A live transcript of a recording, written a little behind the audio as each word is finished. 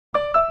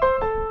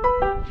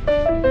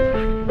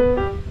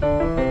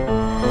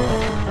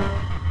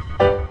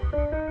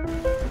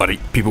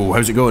Alright people,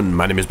 how's it going?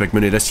 My name is Big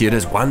Mooney, this here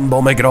is One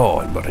Ball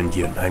McGraw, and we're in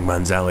here in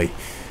Hangman's Alley.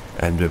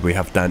 And we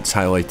have dance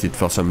highlighted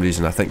for some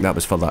reason. I think that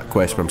was for that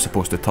quest where I'm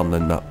supposed to turn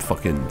in that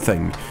fucking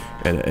thing,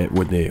 and it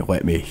wouldn't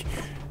let me,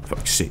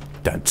 fuck's sake,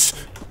 dance.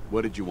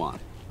 What did you want?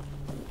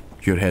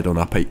 Your head on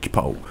a pike,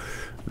 pal.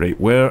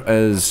 Right, where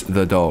is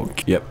the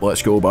dog? Yep,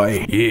 let's go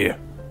by. Yeah.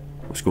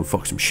 Let's go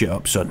fuck some shit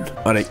up, son.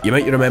 Alright, you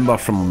might remember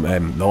from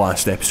the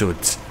last episode,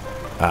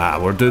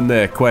 we're doing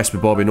the quest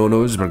with Bobby No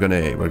Nose. We're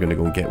gonna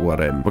go and get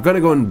we're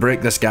gonna go and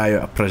break this guy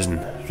out of prison,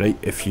 right?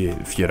 If you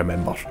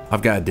remember.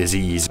 I've got a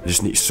disease. I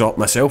just need to sort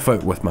myself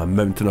out with my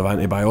mountain of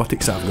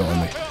antibiotics I've got on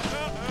me.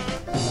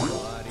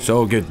 It's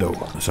all good though.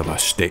 Let's have a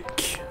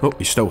steak. Oh,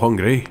 he's still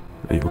hungry.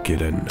 Right, okay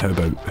then, how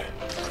about...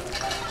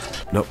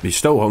 Nope, he's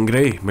still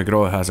hungry.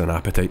 McGraw has an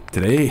appetite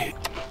today.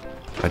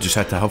 I just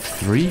had to have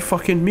 3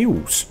 fucking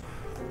meals.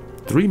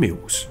 3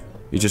 meals.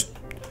 He just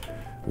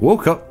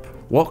woke up,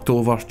 walked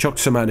over, chucked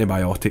some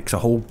antibiotics, a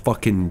whole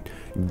fucking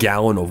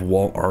gallon of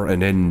water,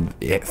 and then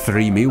ate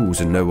 3 meals,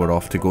 and now we're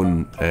off to go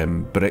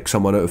and break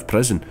someone out of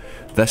prison.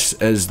 This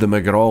is the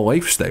McGraw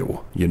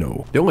lifestyle, you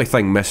know. The only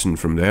thing missing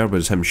from there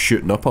was him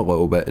shooting up a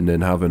little bit and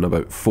then having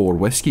about 4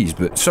 whiskies,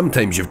 but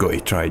sometimes you've got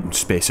to try and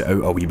space it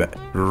out a wee bit.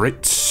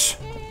 Right.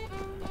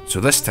 So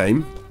this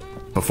time,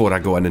 before I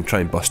go in and try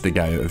and bust the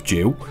guy out of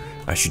jail,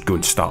 I should go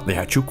and start the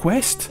actual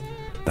quest.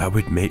 That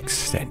would make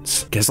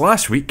sense. Because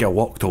last week I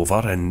walked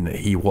over and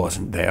he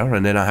wasn't there,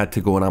 and then I had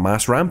to go on a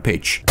mass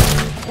rampage.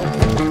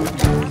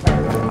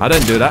 I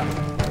didn't do that.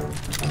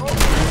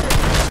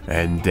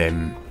 And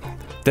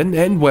didn't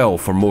end well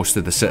for most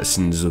of the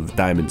citizens of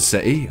Diamond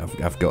City,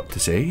 I've got to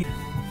say.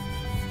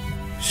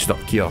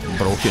 Stuck here,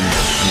 broken.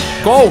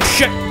 Oh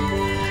shit!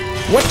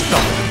 What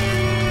the?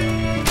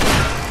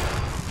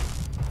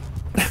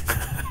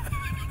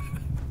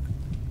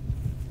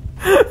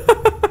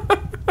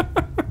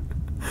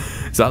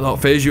 Does that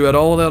not faze you at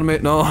all there,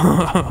 mate? No.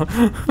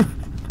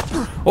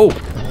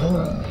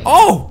 Oh!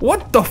 Oh!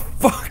 What the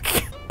fuck?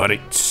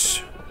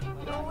 Alright.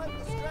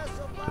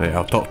 Right,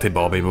 I'll talk to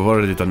Bobby. We've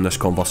already done this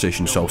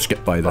conversation, so I'll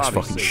skip by this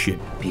fucking shit.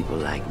 People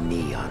like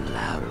me are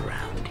loud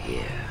around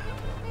here.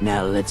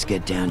 Now let's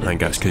get down to... I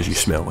think that's because you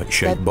smell like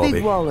shit, that Bobby.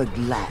 big wall of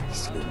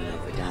glass looming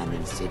over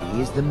Diamond City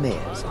is the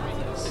mayor's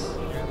office.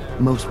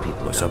 Most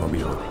people Let's have a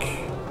wee look.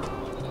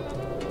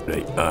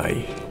 Right,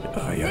 aye,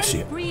 I see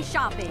it. Free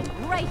shopping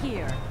right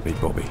here. Right,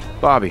 Bobby.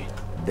 Bobby.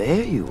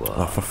 There you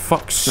are. Oh, for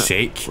fuck's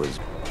sake. Right,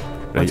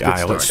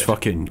 Let's let's go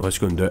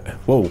and do it.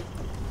 Whoa.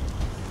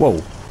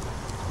 Whoa.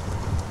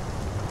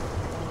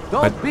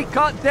 Don't be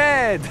caught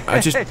dead. I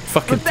just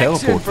fucking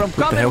teleported.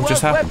 What the hell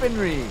just happened?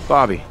 Weaponry.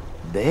 Bobby.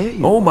 There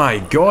you Oh are. my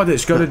god,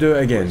 it's gotta do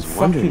it again.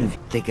 Wondering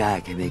Fucking... if the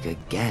guy can make a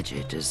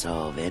gadget to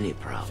solve any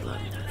problem.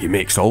 He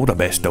makes all the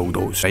best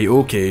dildos. Right,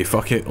 okay,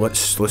 fuck it.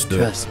 Let's do it.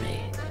 Trust me.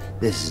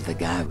 This is the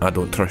guy. I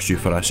don't trust you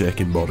for a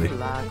second, Bobby.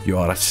 You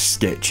are a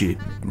sketchy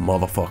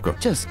motherfucker.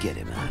 Just get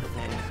him out of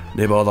there.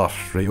 No bother.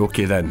 Right,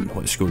 okay then.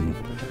 Let's go and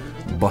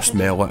bust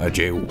Mel out of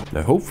jail.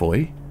 Now,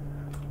 hopefully,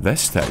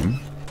 this time,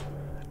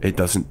 it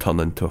doesn't turn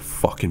into a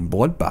fucking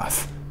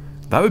bloodbath.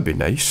 That would be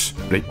nice.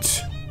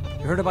 Right.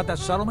 You heard about that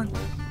settlement?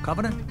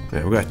 Covenant?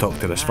 Yeah, we're gonna talk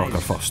to this fucker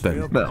first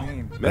then. Mel.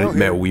 Right,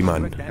 Mel, wee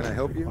man. Can I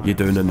help you? You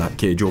down in that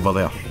cage over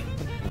there?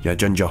 You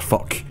ginger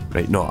fuck.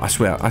 Right, no, I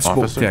swear, I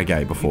spoke to a guy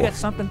You before. got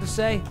something to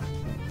say?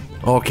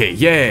 Okay,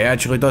 yeah, it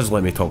actually does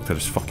let me talk to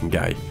this fucking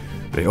guy.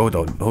 Right, hold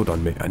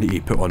on, mate. I need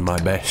to put on my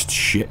best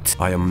shit.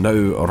 I am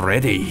now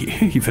ready,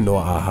 even though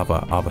I have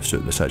a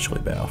suit that's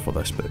actually better for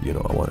this. But you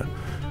know,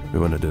 we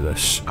wanna do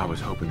this. I was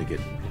hoping to get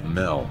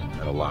Mel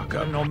at a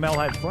lockup. I didn't know Mel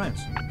had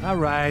friends. All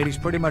right, he's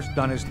pretty much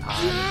done his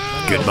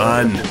time. Good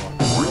man.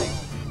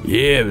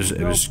 Yeah,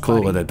 it was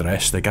clearly the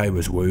dress. The guy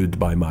was wooed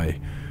by my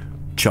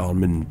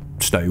charming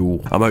style.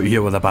 I'm out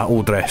here with a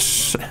battle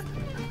dress.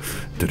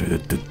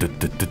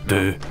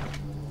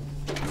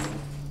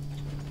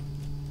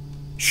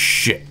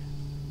 Shit.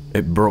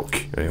 It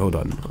broke. Right, hold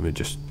on. Let me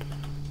just...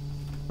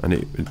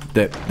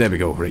 There we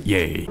go. Right,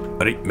 yay.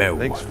 Right, Mel.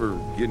 Thanks for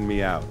getting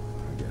me out,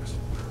 I guess.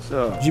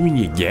 So... What do you mean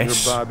you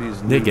guess?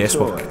 Bobby's They new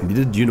guesswork. toy.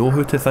 Did you know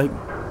who to thank?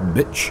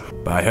 Bitch.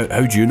 But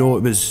how do you know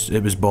it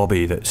was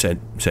Bobby that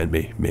sent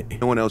me, mate?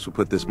 No one else would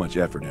put this much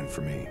effort in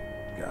for me.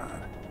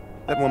 God.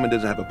 That woman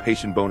doesn't have a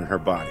patient bone in her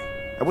body.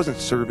 I wasn't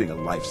serving a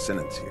life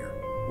sentence here.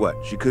 What,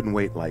 she couldn't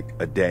wait like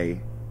a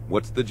day?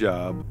 What's the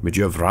job? Would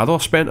you have rather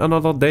spent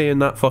another day in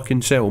that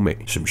fucking cell,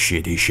 mate? Some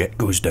shady shit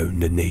goes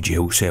down in the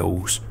jail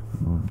cells.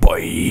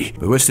 Boy.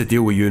 But what's the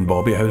deal with you and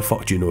Bobby? How the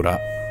fuck do you know that?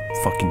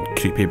 Fucking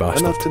creepy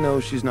bastard. Enough to know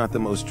she's not the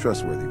most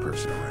trustworthy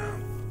person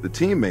around. The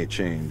team may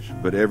change,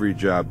 but every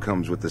job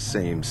comes with the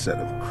same set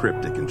of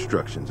cryptic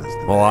instructions as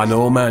the Oh, I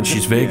know, man.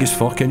 She's vague as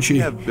fuck, isn't she?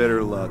 You have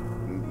better luck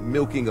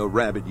milking a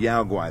rabid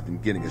Yaogwai than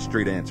getting a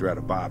straight answer out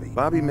of Bobby.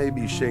 Bobby may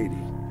be shady,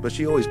 but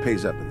she always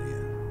pays up in the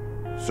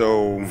end.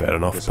 So... Fair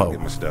enough, guess I'll pal.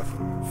 get my stuff.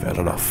 Fair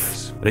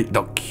enough. Right,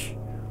 Doug.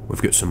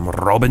 We've got some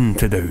robbing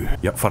to do.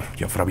 You up for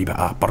a wee bit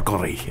of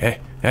burglary, eh?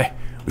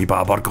 Wee bit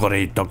of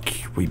burglary, Doug.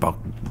 Wee bit of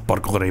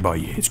burglary, boy.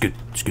 It's good,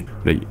 it's good.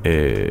 Right,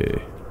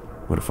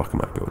 Where the fuck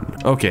am I going?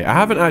 Okay, I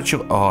haven't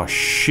actually... Oh,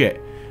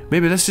 shit.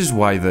 Maybe this is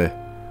why the...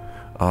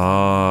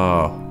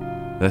 Ah...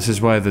 This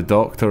is why the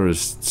doctor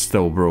is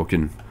still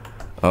broken.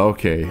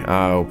 Okay,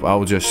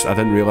 I'll just... I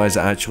didn't realise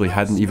I actually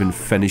hadn't even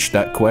finished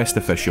that quest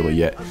officially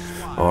yet.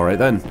 Alright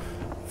then.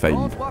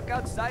 Fine.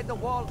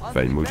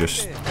 Fine, we'll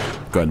just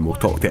go and we'll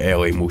talk to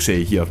Ellie and we'll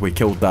say, here, we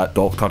killed that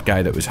doctor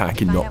guy that was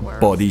hacking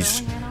up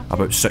bodies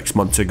about 6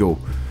 months ago.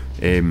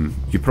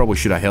 You probably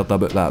should have heard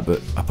about that,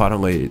 but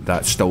apparently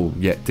that's still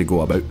yet to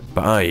go about.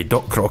 But aye,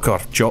 Doc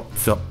Crocker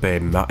chopped up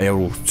that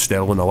Earl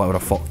Sterling or whatever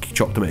the fuck,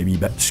 chopped him into wee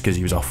bits because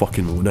he was a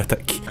fucking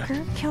lunatic.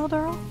 Kurt killed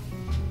Earl?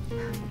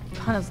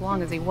 Not as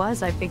long as he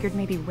was, I figured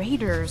maybe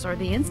Raiders or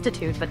the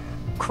Institute, but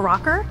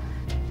Crocker?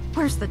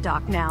 Where's the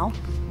doc now?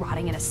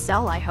 Rotting in a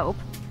cell, I hope.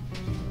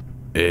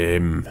 He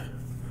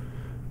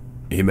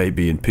might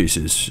be in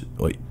pieces,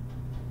 like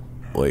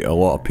a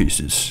lot of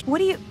pieces. What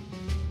do you...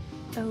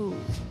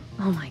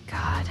 Oh my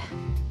god.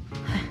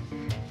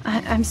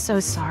 I'm so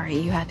sorry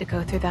you had to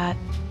go through that.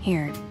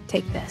 Here,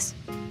 take this.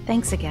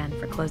 Thanks again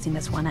for closing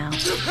this one out.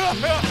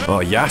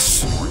 Oh,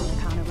 yes!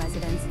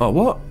 Oh,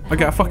 what? I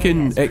get a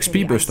fucking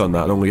XP boost on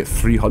that and only get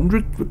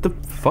 300? What the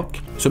fuck?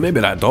 So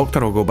maybe that doctor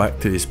will go back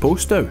to his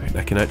post now and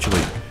I can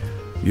actually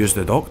use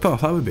the doctor.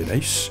 That would be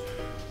nice.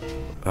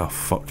 Oh,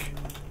 fuck.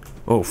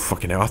 Oh,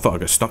 fucking hell, I thought I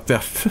got stuck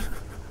there.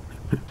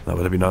 That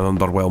would have been an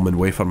underwhelming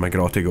way for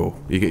McGraw to go.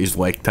 You get his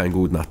leg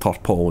tangled in a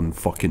tarpaulin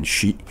fucking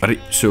sheet.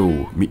 Alright,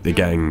 so, meet the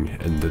gang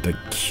in the dig.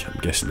 I'm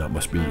guessing that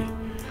must be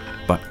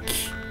back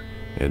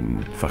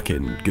in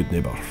fucking Good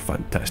Neighbour.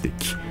 Fantastic.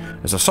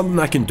 Is there something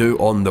I can do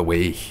on the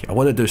way? I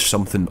want to do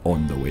something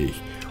on the way.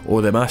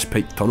 Oh, the Mass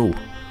Pike Tunnel.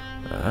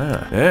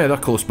 Ah, yeah, they're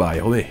close by,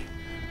 are they?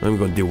 I'm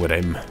going to deal with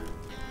them.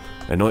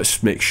 And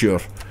let's make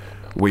sure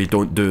we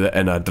don't do it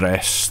in a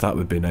dress. That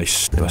would be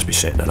nice. They must be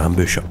setting an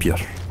ambush up here.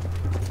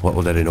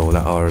 Little did they know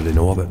that I already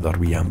know about their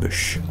wee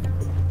ambush.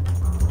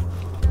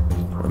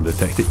 I'm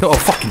detected. Oh,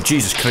 fucking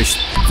Jesus Christ.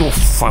 Oh,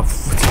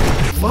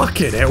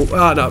 fucking hell.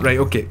 Ah, no, right,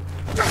 okay.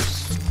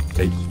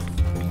 Right.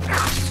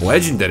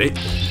 Legendary.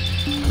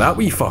 That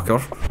wee fucker.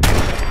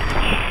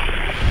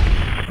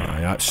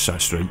 Aye,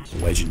 that's right.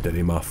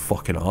 Legendary, my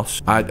fucking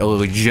arse. I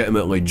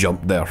legitimately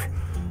jumped there.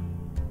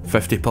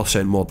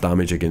 50% more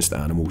damage against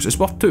animals. It's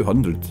worth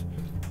 200.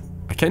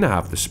 I kind of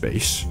have the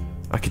space.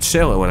 I could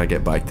sell it when I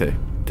get back to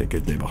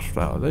Good Neighbour.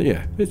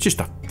 Yeah, it's just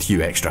a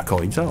few extra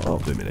coins. I'll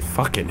do me.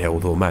 Fucking hell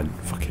though, man.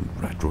 Fucking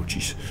rat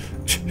roaches.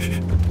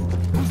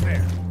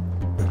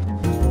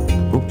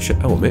 Oh shit,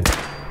 hello mate.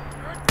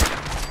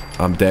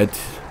 I'm dead.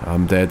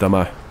 I'm dead, am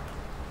I?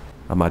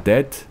 Am I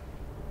dead?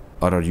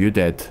 Or are you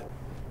dead?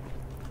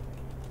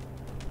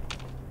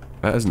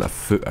 That isn't a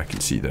foot I can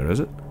see there,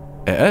 is it?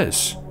 It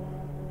is.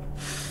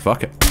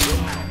 Fuck it.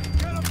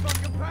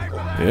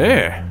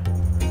 Yeah.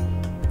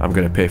 I'm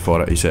gonna pay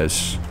for it, he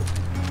says.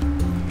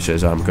 He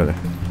says I'm gonna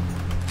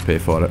pay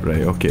for it.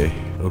 Right, okay.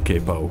 Okay,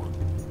 pal.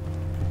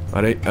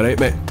 Alright,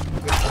 mate.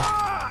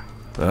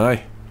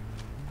 Aye.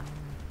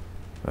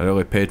 I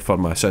really paid for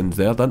my sins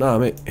there, didn't I,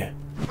 mate?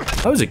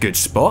 That was a good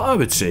spot, I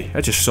would say.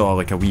 I just saw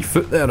like a wee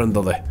foot there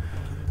under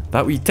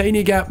that wee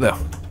tiny gap there.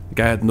 The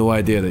guy had no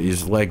idea that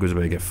his leg was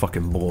about to get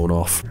fucking blown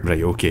off.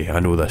 Right, okay, I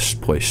know this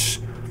place.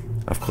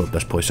 I've cleared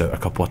this place out a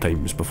couple of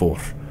times before.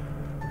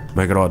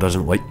 McGraw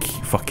doesn't like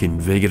fucking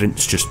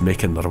vagrants just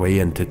making their way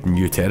into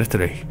new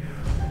territory.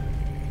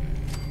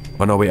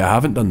 Oh no, wait, I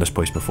haven't done this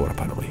place before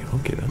apparently.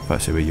 Okay then, if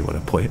that's the way you want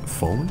to play it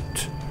forward.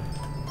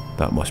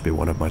 That must be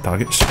one of my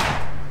targets.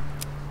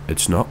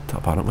 It's not,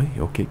 apparently.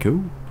 Okay,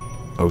 cool.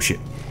 Oh shit.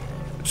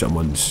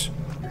 Someone's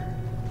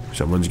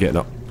getting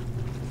up.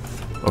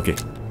 Okay,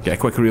 get a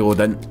quick reload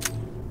in.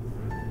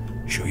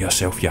 Show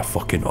yourself, you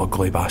fucking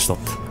ugly bastard.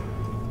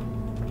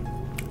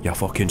 You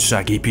fucking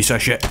saggy piece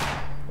of shit.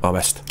 Oh, I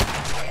missed.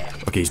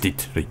 Okay, he's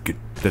dead. Right, good.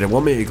 Did it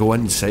want me to go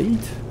inside?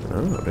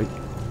 Oh, right.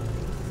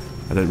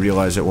 I didn't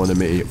realise it wanted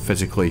me to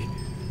physically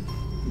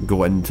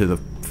go into the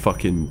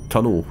fucking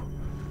tunnel.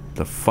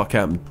 The fuck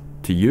happened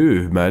to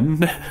you,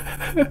 man?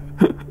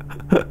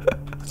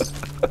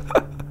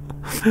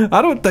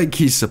 I don't think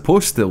he's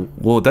supposed to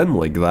load in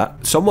like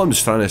that.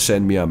 Someone's trying to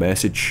send me a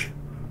message.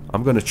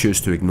 I'm going to choose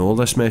to ignore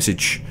this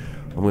message.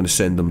 I'm going to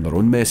send them their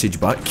own message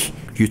back.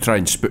 You try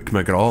and spook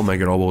McGraw,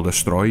 McGraw will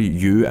destroy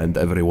you and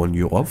everyone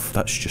you love.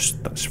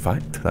 That's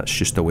fact. That's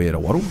just the way of the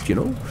world, you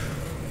know?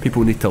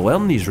 People need to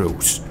learn these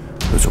rules.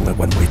 There's only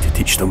one way to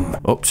teach them.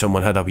 Oh,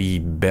 someone had a wee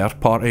bear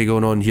party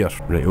going on here.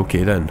 Right,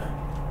 okay then.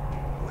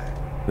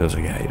 There's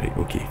a guy, right,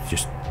 okay.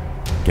 Just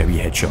get a wee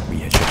headshot,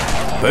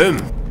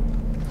 Boom!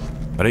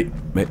 Alright,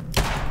 mate.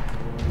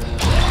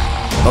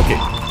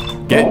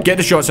 Okay. Get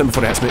the shots in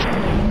before he hits me.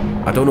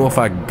 I don't know if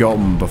I got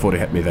him before he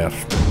hit me there.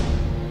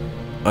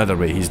 Either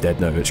way, he's dead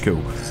now, it's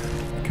cool.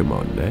 Come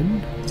on then.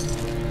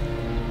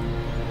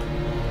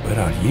 Where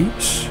are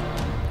yous?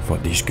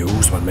 Thought these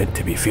ghouls were meant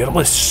to be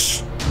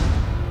fearless.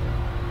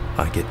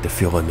 I get the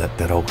feeling that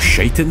they're all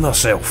shiting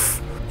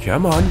themselves.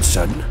 Come on,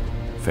 son.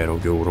 Feral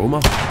ghoul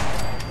Roma.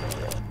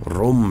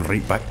 Roam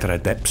right back to the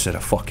depths of the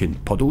fucking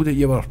puddle that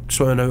you were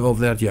swimming out of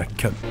there, you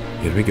cunt.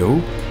 Here we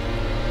go.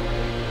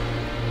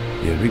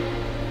 Yeah, right.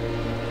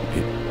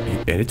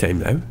 Anytime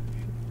now.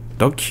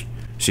 Doug,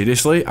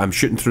 seriously, I'm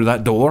shooting through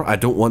that door. I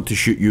don't want to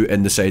shoot you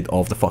in the side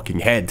of the fucking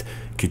head.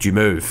 Could you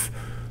move?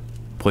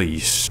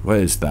 Please. What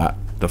is that?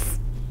 The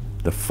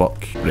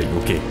fuck? Right,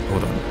 okay,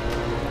 hold on.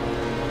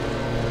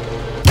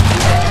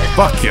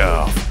 Fuck you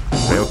off!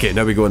 Right, okay,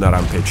 now we go on the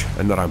rampage.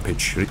 In the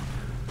rampage, right?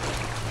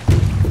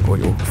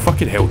 Oh,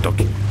 fucking hell,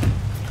 Doug.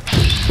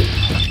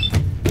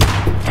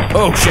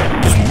 Oh shit,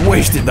 just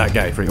wasted that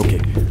guy. Right,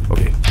 okay,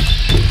 okay.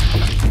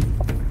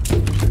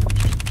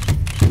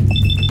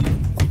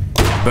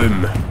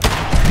 Boom.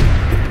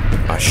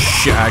 Ah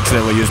shit, I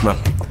accidentally used my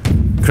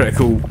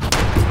critical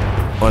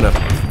on a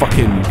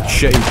fucking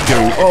shitty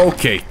kill.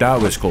 Okay,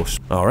 that was close.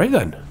 Alright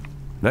then.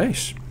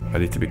 Nice. I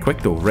need to be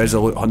quick though.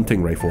 Resolute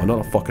hunting rifle,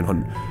 another fucking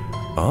hunt.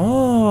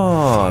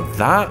 Ah,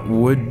 that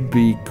would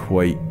be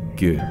quite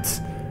good.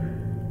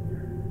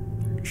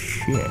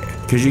 Shit.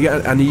 Because you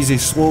get an easy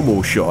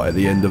slow-mo shot at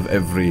the end of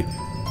every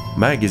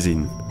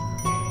magazine.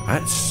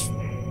 That's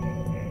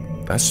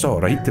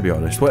alright, to be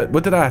honest.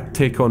 What did I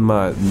take on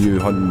my new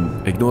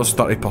hunting? Ignores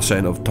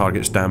 30% of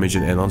target's damage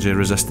and energy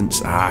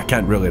resistance. Ah, I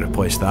can't really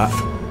replace that.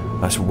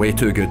 That's way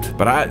too good.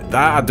 But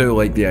I do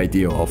like the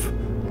idea of.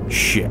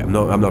 Shit, I'm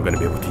not going to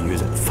be able to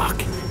use it.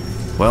 Fuck.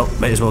 Well,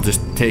 might as well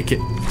just take it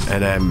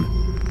and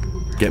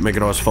get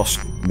McGraw's first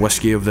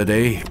whiskey of the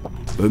day.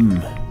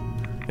 Boom.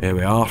 There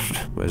we are.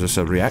 What is this,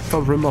 a reactor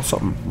room or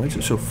something? Why is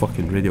it so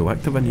fucking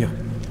radioactive in here?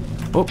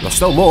 Oh, there's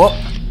still more.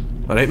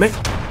 Alright, mate.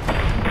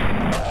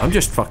 I'm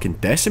just fucking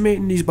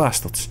decimating these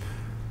bastards.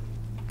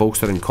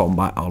 Bolstering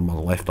combat armor,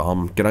 left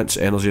arm. Grants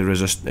energy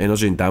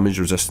and damage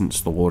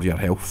resistance to lower your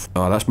health.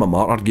 Oh, that's my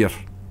martyr gear.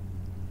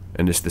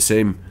 And it's the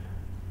same.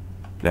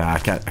 Nah, I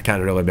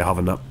can't really be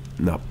having that.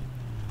 Nah.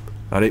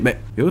 Alright, mate.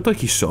 He looked like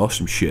he saw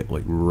some shit,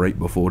 like, right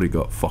before he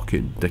got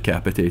fucking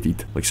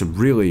decapitated. Like some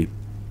really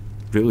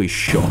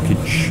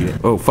shocking shit.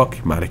 Oh,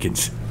 fuck,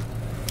 mannequins.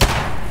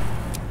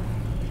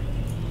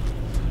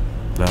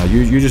 Nah,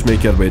 you just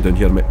make your way down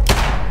here, mate.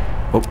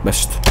 Oh,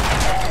 missed.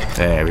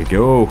 There we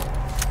go.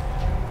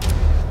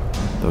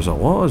 There's a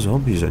lot of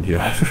zombies in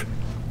here.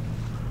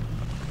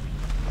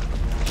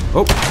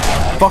 Oh,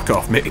 fuck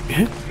off, mate.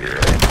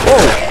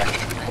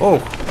 Oh!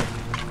 Oh!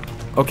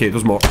 Okay,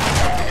 there's more.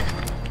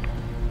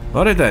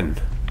 Alright then.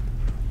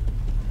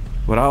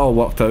 Well, that all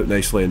worked out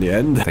nicely in the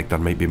end. I think there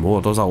might be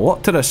more. There's a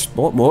lot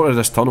more to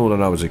this tunnel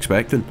than I was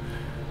expecting.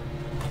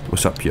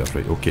 What's up here?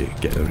 Right, okay,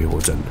 get the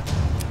reloads in.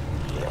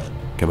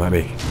 Come at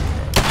me.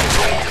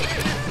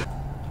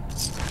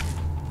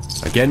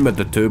 Again with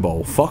the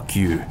 2-ball. Fuck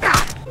you.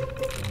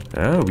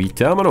 Ah, wee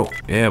terminal.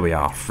 There we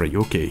are. Right,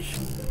 okay.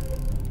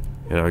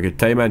 You have a good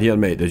time in here,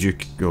 mate? Did you?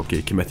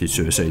 Okay, committed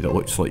suicide, it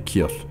looks like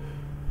here.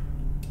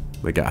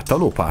 We got a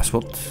tunnel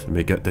password. And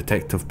we got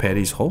Detective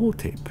Perry's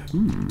holotape.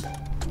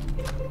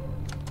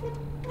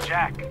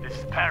 Jack, this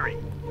is Perry.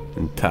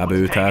 And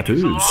taboo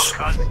tattoos.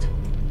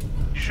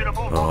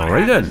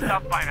 Alright then.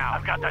 By now.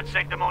 I've got that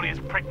sanctimonious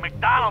prick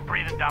McDonald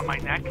breathing down my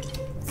neck.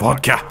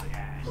 Vodka.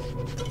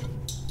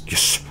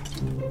 Yes.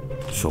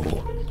 So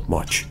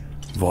much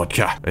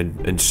vodka.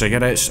 And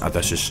cigarettes.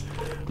 This is...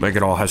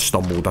 McGraw has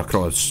stumbled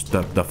across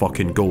the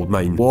fucking gold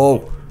mine.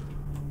 Whoa.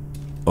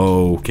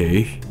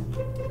 Okay.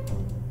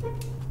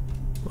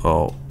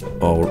 Oh,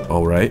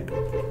 alright.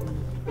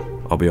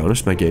 I'll be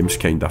honest, my game's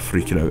kinda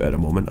freaking out at the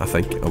moment, I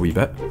think, a wee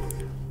bit.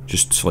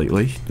 Just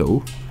slightly,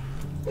 though.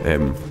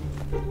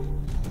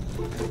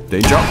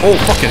 Danger. Oh,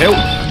 fucking hell!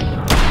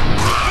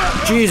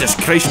 Jesus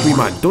Christ, wee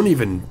man,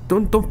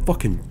 don't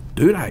fucking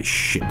do that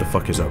shit. The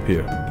fuck is up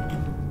here?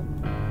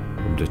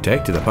 I'm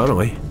detected,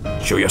 apparently.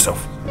 Show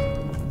yourself.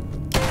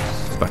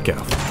 Back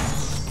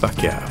off.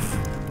 Back off.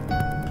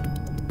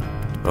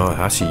 Oh,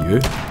 I see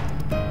you.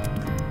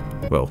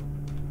 Well,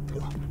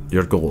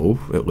 you're glow,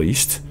 at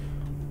least.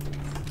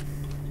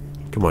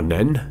 Come on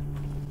then.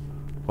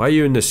 Why are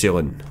you in the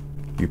ceiling,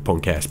 you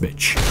punk ass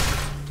bitch?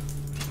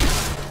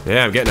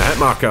 Yeah, I'm getting a hit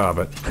marker,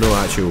 but no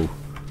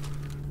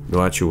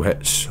actual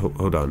hits.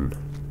 Hold on.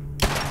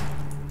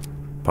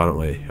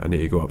 Apparently, I need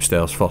to go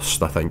upstairs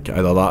first, I think.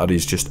 Either that or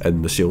he's just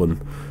in the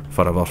ceiling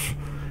forever.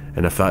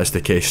 And if that's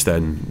the case,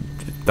 then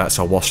that's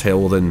a worse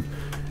hell than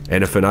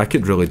anything I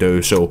could really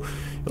do, so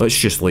let's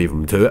just leave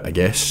him to it, I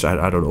guess.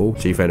 I don't know.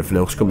 See if anything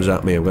else comes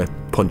at me, I'm gonna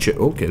punch it.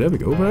 Okay, there we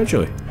go,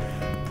 actually.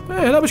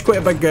 Yeah, that was quite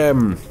a big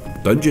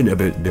dungeon, to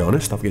be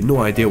honest. I've got no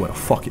idea where the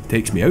fuck it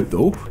takes me out,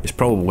 though. It's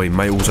probably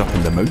miles up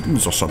in the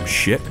mountains or some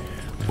shit.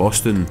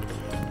 Boston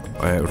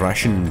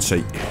ration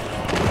site.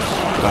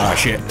 Ah,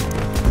 shit.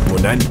 Come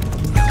on then.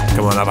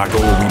 Come on, have a go,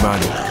 wee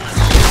man.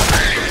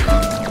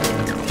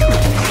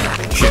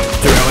 Shit,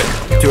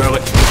 too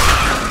early.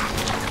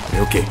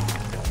 Okay.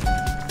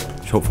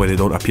 Hopefully they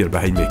don't appear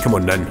behind me. Come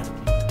on then.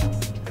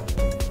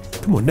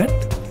 Come on then.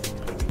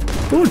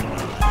 Come on.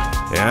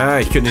 Yeah,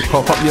 you couldn't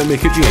pop up near me,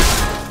 could you?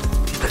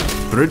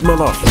 Brood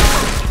mother.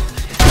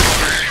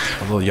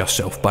 Allow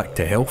yourself back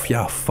to health,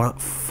 you fat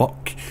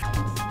fuck.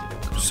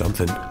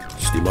 Something.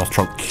 Steamer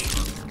trunk.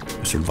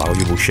 There's some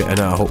valuable shit in it,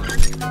 I hope.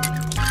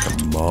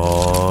 Come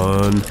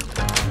on.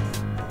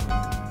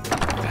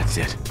 That's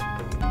it.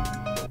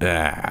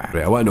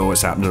 Right, I want to know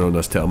what's happening on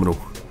this terminal.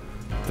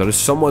 There is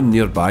someone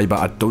nearby, but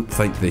I don't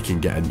think they can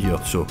get in here,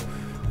 so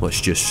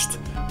let's just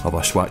have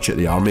a swatch at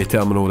the army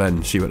terminal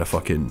then, see what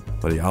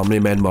the army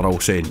men were all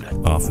saying.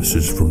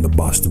 Officers from the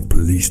Boston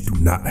Police do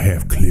not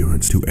have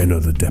clearance to enter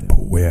the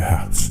depot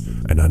warehouse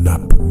and are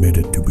not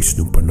permitted to be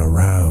snooping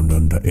around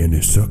under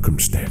any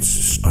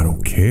circumstances. I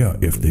don't care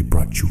if they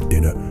brought you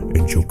dinner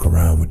and joke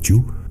around with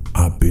you.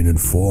 I've been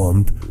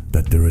informed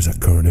that there is a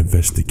current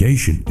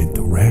investigation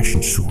into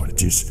ration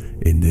shortages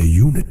in their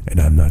unit, and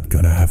I'm not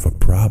gonna have a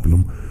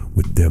problem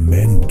with their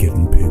men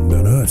getting pinned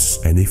on us.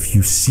 And if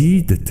you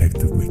see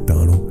Detective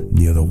McDonald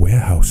near the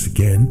warehouse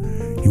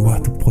again, you are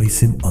to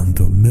place him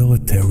under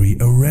military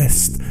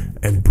arrest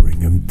and bring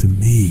him to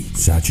me.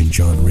 Sergeant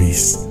John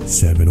Reese,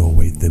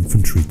 708th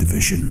Infantry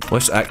Division.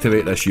 Let's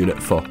activate this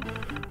unit for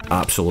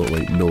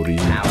absolutely no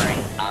reason. Powering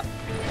up.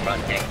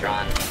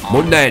 Protectron.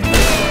 Moon then.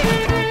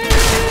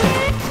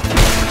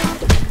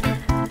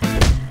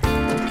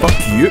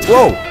 Fuck you.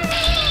 Whoa.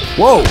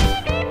 Whoa.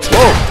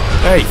 Whoa.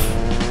 Hey.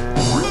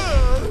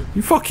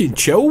 You fucking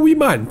chill, wee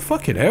man.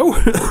 Fucking hell.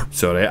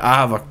 Sorry, I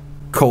have a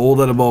cold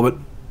at the moment.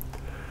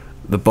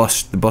 The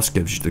bus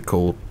gives you the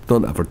cold.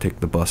 Don't ever take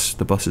the bus.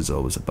 The bus is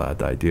always a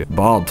bad idea.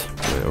 Bard.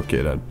 Right,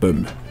 okay then.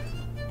 Boom.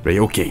 Right,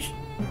 okay.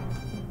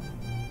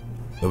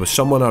 There was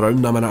someone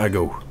around a minute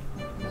ago.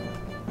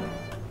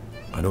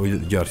 I know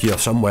you're here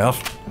somewhere.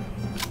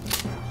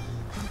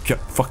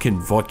 Fucking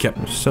vodka.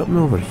 There's something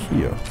over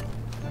here.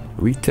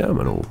 A wee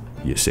terminal,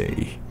 you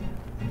say?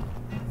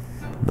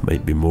 There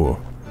might be more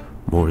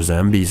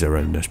zombies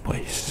around this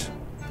place.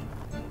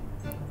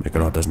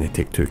 McGraw doesn't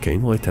take too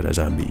kindly to the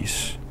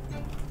zombies.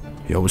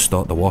 He always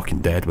thought The Walking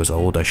Dead was a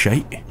load of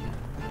shite.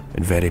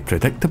 And very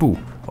predictable.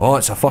 Oh,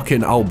 it's a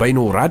fucking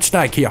albino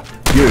radstag here.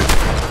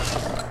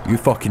 You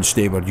fucking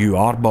stay where you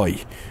are,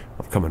 boy.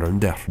 I'm coming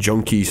around there.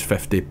 Junkie's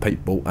 50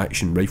 pipe bolt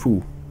action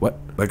rifle. What?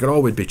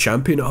 McGraw would be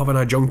champion at having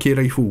a junkie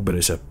rifle, but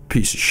it's a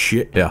piece of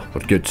shit. Yeah,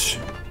 we're good.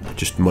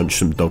 Just munch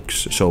some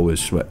dogs. It's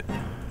always what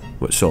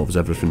solves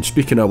everything.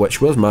 Speaking of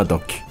which, where's my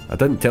duck? I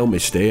didn't tell him to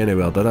stay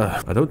anywhere, did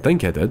I? I don't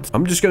think I did.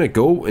 I'm just gonna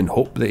go and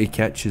hope that he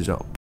catches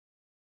up.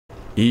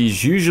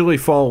 He's usually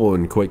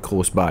following quite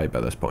close by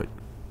this point.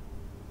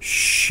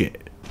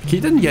 Shit. He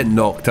didn't get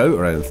knocked out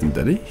or anything,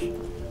 did he?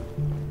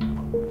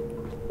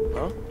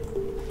 Huh?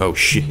 Oh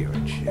shit.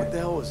 What the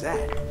hell was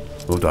that?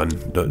 Hold on.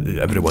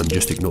 Everyone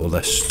just ignore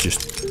this.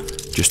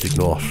 Just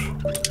ignore.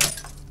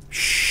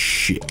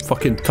 Shit.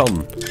 Fucking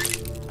turn.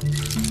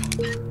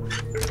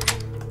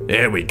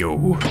 There we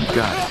go. Got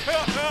it.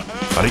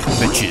 Alright,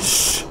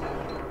 bitches.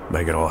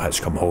 McGraw has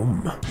come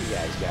home. You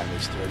guys got me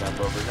stirred up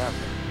over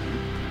nothing.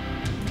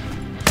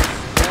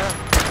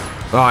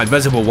 Ah,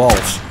 invisible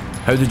walls.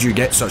 How did you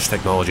get such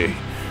technology?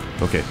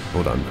 Okay,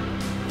 hold on.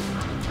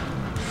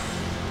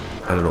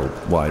 I don't know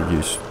why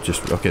you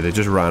just... Okay, they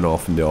just ran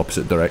off in the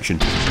opposite direction.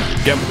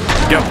 Get him!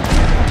 Get him!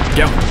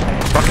 Get him!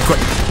 Fucking quick!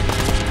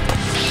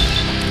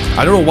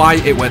 I don't know why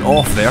it went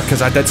off there,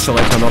 because I did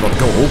select another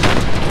goal.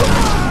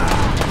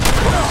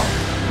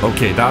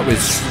 Okay, that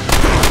was...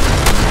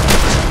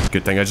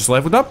 Good thing I just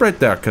leveled up right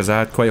there, because I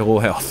had quite low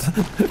health.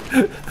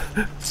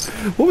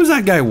 What was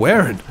that guy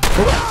wearing?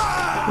 Where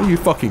are you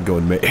fucking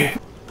going, mate?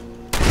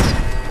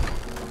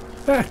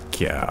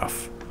 Back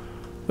off.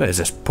 What is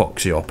this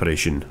poxy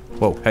operation?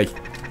 Whoa, hey,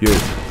 you.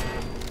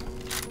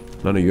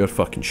 None of your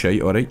fucking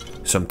shite, alright?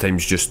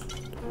 Sometimes just,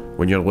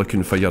 when you're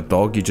looking for your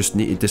dog, you just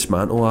need to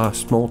dismantle a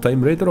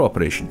small-time raider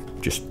operation.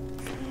 Just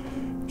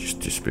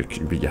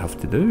what you have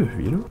to do,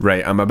 you know?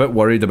 Right, I'm a bit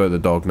worried about the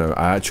dog now.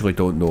 I actually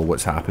don't know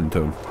what's happened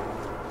to him.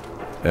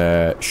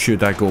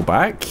 Should I go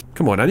back?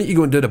 Come on, I need to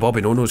go and do the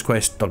Bobby No-No's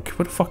quest. Doug,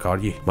 where the fuck are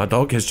you? My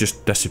dog has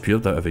just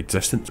disappeared out of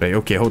existence. Right,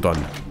 okay, hold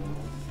on.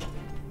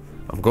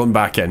 I'm going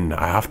back in.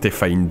 I have to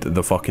find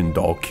the fucking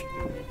dog.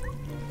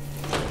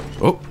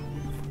 Oh.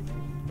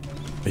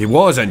 He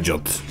was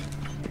injured.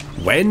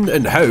 When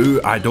and how,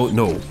 I don't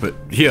know. But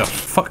here,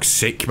 fuck's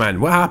sake,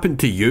 man. What happened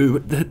to you?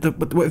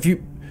 What have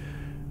you...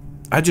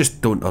 I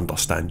just don't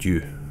understand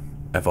you.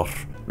 Ever.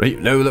 Right,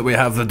 now that we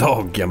have the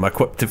dog, I'm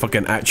equipped to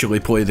fucking actually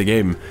play the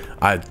game.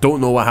 I don't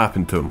know what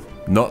happened to him.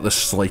 Not the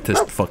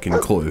slightest fucking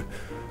clue.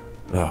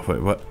 Oh, wait,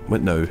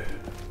 what now?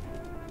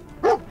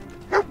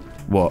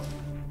 What?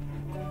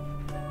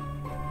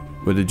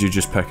 What did you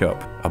just pick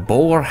up? A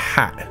bowler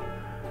hat.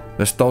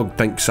 This dog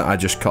thinks that I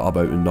just cut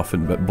about in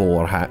nothing but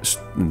bowler hats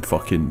and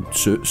fucking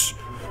suits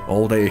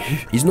all day.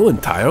 He's not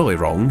entirely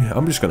wrong.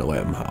 I'm just gonna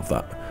let him have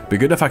that. Be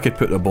good if I could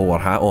put the bowler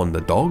hat on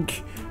the dog.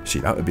 See,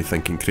 that would be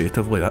thinking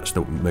creatively. That's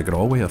the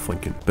McGraw way of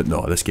thinking. But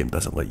no, this game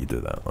doesn't let you do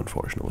that,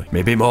 unfortunately.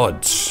 Maybe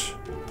mods.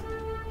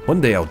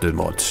 One day I'll do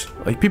mods.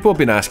 Like, people have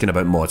been asking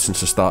about mods since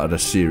the start of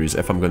this series,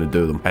 if I'm going to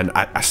do them. And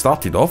I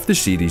started off the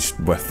series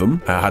with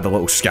them. I had a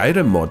little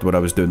Skyrim mod where I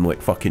was doing,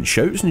 like, fucking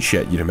shouts and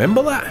shit. You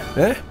remember that?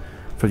 Eh?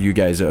 For you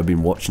guys that have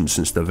been watching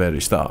since the very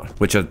start.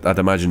 Which I'd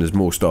imagine is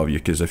most of you,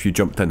 because if you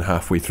jumped in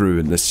halfway through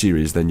in this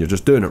series, then you're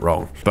just doing it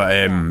wrong. But,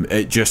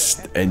 it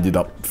just ended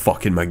up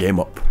fucking my game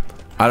up.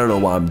 I don't know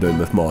what I'm doing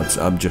with mods.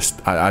 I'm just,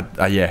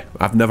 yeah,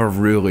 I've never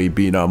really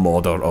been a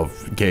modder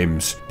of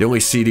games. The only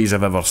series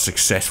I've ever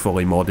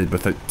successfully modded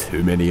without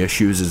too many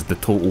issues is the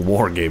Total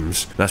War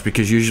games. That's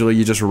because usually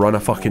you just run a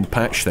fucking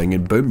patch thing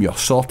and boom, you're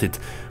sorted.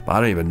 But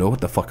I don't even know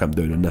what the fuck I'm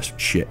doing in this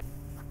shit.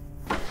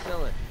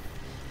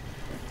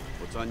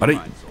 Alright,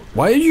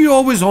 why are you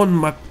always on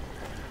my...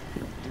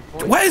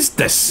 What is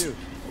this?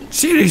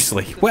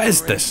 Seriously, what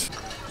is this?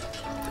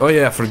 Oh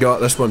yeah, I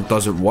forgot this one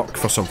doesn't work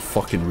for some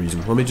fucking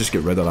reason. Let me just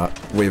get rid of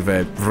that. We've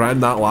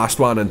ran that last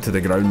one into the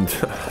ground.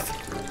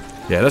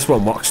 Yeah, this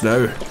one works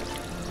now.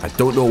 I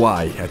don't know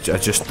why. I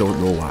just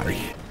don't know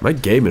why. My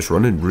game is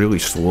running really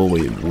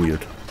slowly and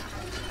weird.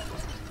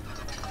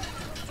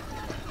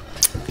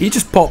 He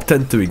just popped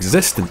into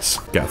existence.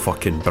 Got a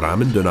fucking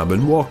Brahmin doing a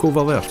moonwalk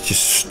over there.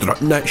 Just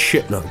strutting that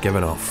shit, not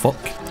giving a fuck.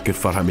 Good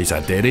for him, he's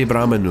a dairy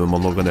Brahmin and we're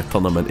not going to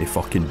turn him into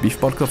fucking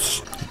beef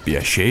burgers. It'd be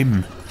a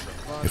shame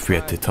if we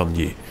had to turn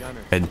you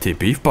into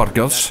beef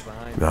burgers.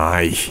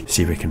 Aye,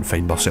 see if we can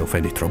find ourselves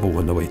any trouble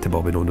on the way to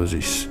Bobby No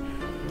Noses.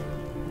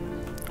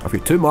 I've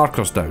got 2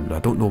 markers down, I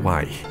don't know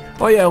why.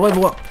 Oh yeah,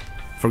 level up.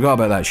 Forgot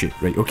about that shit.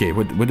 Right, okay,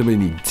 what do we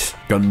need?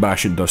 Gun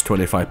bashing does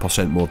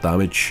 25% more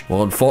damage.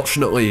 Well,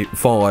 unfortunately,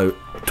 Fallout,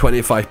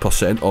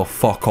 25% of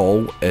fuck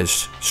all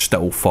is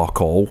still fuck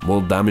all.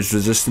 More damage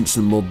resistance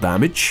and more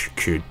damage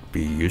could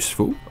be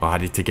useful. Oh, I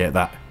need to get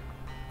that.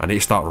 I need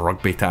to start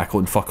rugby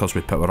tackling fuckers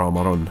with power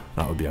armor on.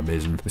 That would be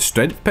amazing. The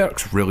strength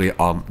perks really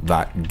aren't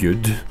that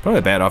good. Probably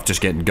better off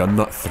just getting gun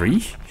nut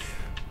 3.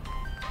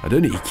 I do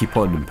need to keep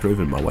on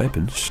improving my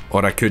weapons.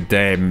 Or I could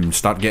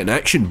start getting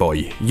action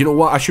boy. You know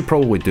what, I should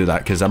probably do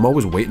that because I'm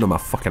always waiting on my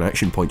fucking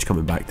action points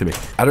coming back to me.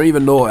 I don't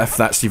even know if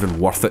that's even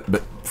worth it,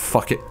 but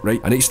fuck it,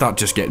 right? I need to start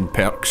just getting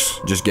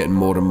perks. Just getting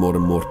more and more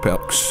and more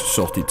perks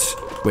sorted.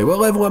 Wait, what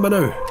level am I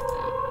now?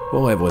 What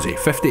level is he?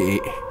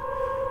 58.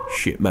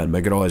 Shit man,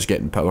 McGraw is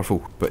getting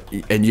powerful.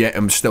 And yet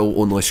I'm still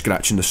only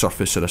scratching the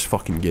surface of this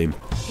fucking game.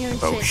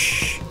 Oh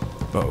shh.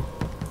 Uh-oh.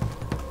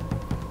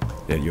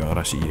 There you are,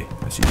 I see you.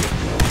 I see you.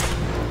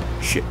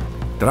 Shit.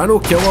 Did I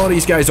not kill all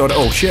these guys on it?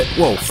 Oh shit.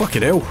 Whoa,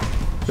 fucking hell.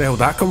 Where the hell did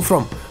that come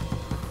from?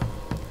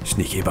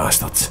 Sneaky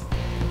bastards.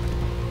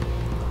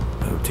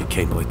 I don't take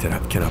kindly to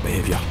that kind of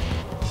behaviour.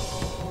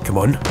 Come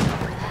on.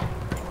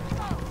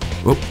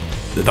 Oh,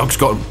 the dog's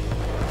got him.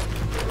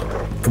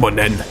 Come on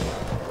then.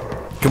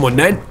 Come on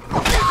then.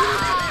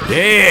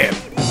 Yeah,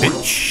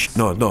 bitch.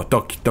 No,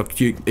 dog,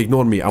 you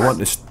ignore me. I want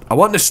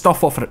this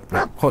stuff off of it.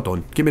 Right, hold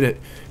on. Give me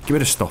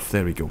the stuff.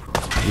 There we go.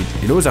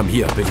 He knows I'm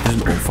here, but he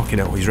doesn't. Oh fucking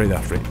hell, he's right there.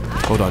 Right.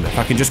 Hold on. If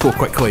I can just go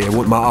quickly, it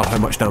won't matter how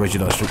much damage he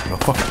does. Right. No,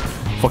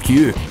 fuck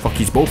you. Fuck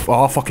he's both.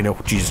 Oh fucking hell,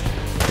 jeez.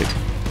 Right.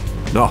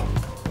 No.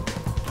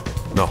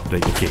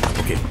 Right.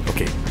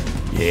 Okay.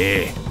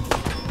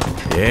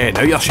 Yeah.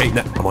 Now you're shining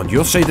it. I'm on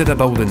your side of the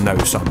building now,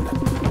 son.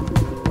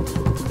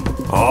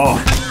 Oh.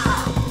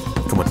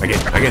 Come on,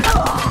 again.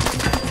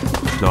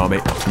 No,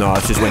 mate. No,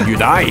 this is when you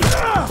die.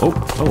 Oh,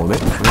 hello, mate.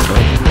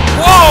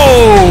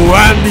 Whoa!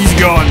 And he's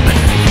gone.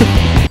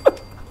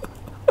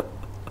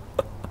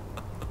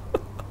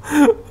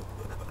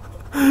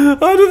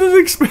 I didn't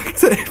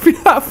expect it to be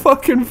that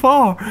fucking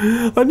far.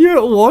 I knew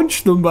it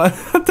launched them, but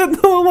I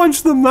didn't know it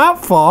launched them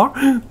that far.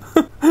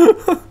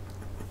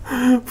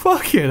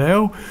 Fucking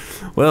hell.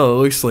 Well,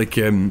 it looks like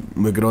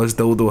McGraw's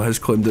dildo has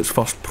claimed its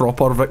first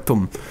proper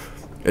victim.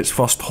 Its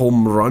first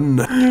home run.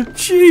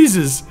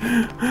 Jesus.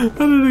 I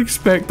didn't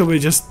expect them to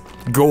just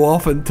go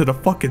off into the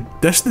fucking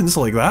distance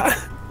like that.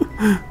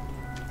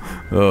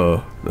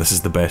 Oh, this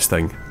is the best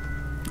thing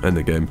in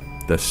the game.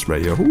 This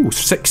right here. Ooh,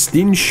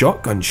 16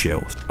 shotgun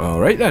shells.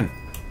 Alright then.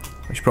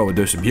 I should probably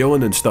do some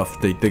healing and stuff.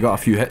 They got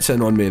a few hits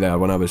in on me there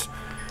when I was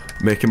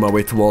making my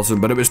way towards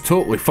them, but it was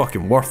totally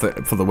fucking worth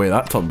it for the way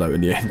that turned out in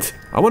the end.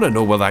 I want to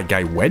know where that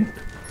guy went.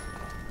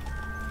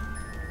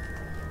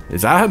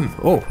 Is that him?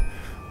 Oh.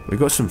 We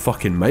got some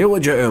fucking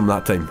mileage out of him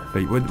that time.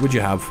 Right, what'd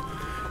you have?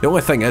 The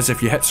only thing is,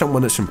 if you hit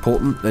someone that's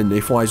important and he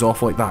flies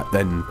off like that,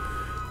 then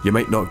you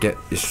might not get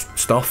his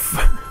stuff.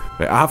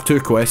 Right, I have 2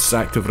 quests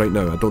active right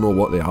now. I don't know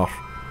what they are.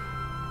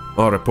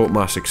 I'll report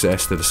my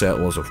success to the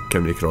settlers of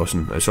County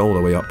Crossing. It's all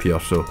the way up here,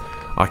 so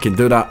I can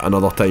do that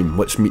another time.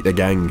 Let's meet the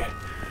gang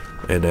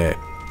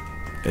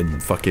in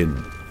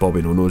fucking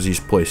Bobby No Noses'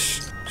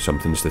 place.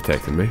 Something's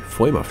detecting me.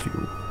 Flamer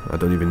fuel. I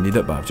don't even need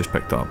it, but I've just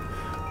picked it up.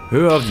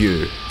 Who are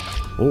you?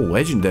 Oh,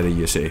 legendary,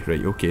 you say?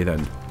 Right, okay then.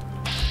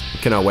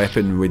 What kind of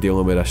weapon are we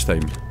dealing with this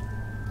time?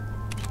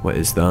 What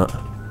is that?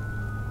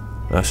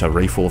 That's a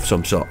rifle of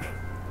some sort.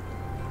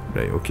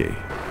 Right, okay.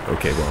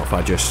 Okay, well, if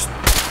I just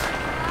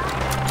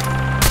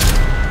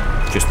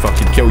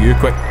fucking kill you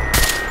quick.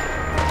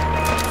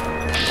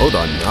 Hold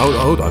on.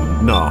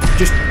 No,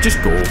 just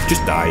go.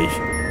 Just die.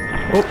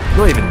 Oh,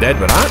 not even dead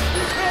with that.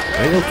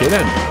 Right, okay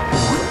then.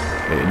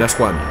 Right, and this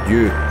one,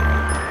 you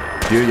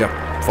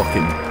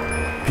fucking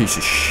piece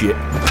of shit.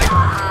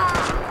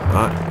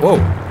 Whoa.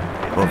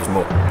 Oh, there's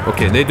more.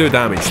 Okay, they do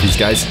damage, these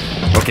guys.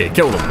 Okay,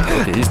 kill them.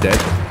 Okay, he's dead.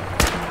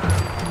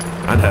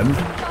 And him.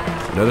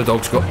 Now the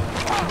dog's got you.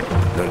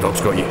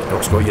 Dog's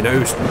got you now.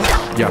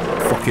 Yeah,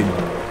 fucking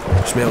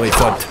smelly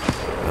flood.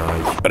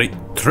 Right,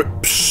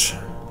 troops.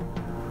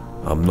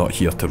 I'm not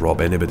here to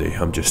rob anybody.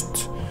 I'm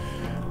just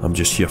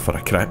here for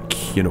a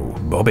crack, you know,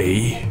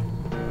 Bobby.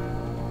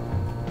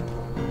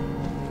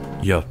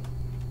 Yeah.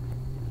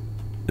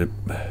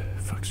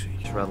 Fuck's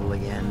sake. Trouble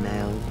again,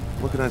 Mel?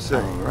 What can I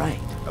say? All right.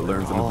 I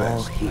learned from the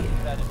best. All here.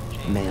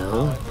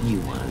 Mel, you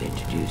want to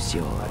introduce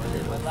your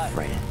little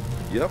friend?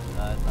 Yep.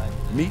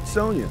 Meet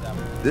Sonia.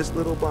 This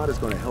little bot is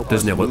going to help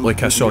Doesn't us it look move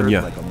like a through the Sonia?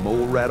 earth like a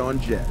mole rat on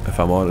jet. If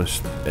I'm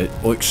honest, it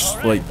looks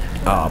like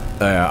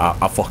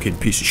a fucking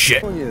piece of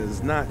shit. Sonia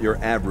is not your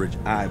average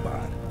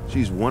iBot.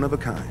 She's one of a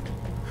kind.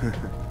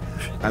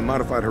 I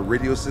modified her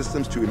radio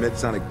systems to emit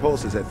sonic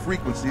pulses at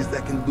frequencies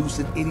that can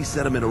loosen any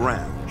sediment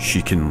around.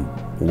 She can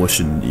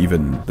loosen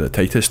even the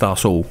tightest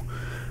arsehole.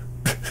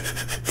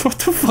 What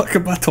the fuck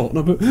am I talking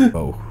about?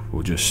 Oh,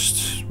 we'll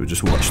just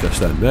watch this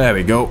then. There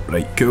we go.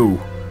 Right, cool.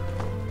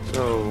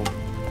 So,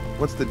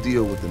 what's the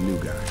deal with the new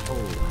guy?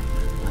 Oh,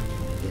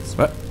 this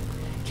What?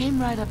 came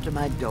right up to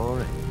my door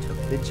and took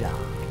the job.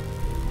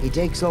 He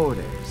takes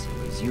orders.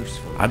 He's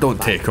useful. I don't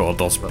take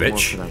orders, But what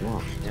bitch. could I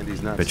want? And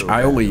he's not Bitch, so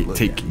I bad only to look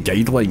take at.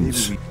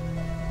 guidelines. Maybe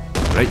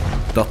Right,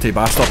 dirty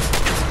bastard.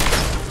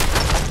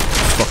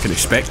 Just fucking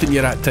expecting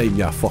you that time,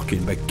 you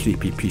fucking big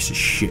creepy piece of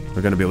shit.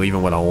 We're gonna be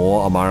leaving with a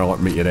lot of marl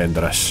at the end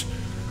of this.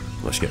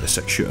 Let's get the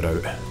 6-shooter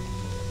out.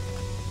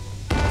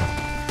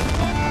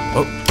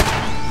 Oh.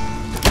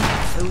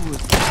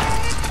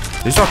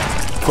 These are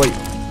quite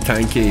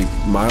tanky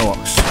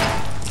Mirlocks.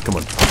 Come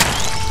on.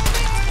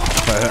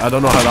 I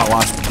don't know how that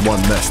last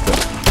one missed, but...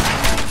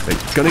 Right,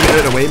 gonna get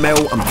out of the way,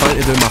 Mel. I'm trying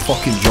to do my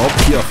fucking job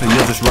here, and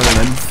you're just running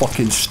in,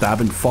 fucking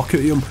stabbing fuck out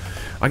of him.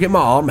 I get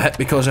my arm hit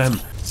because trying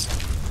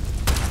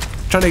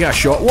to get a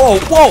shot. Whoa,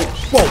 whoa,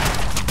 whoa!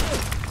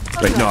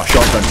 Right, no,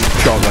 shotgun.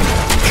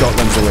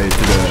 Shotgun's the way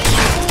to do it.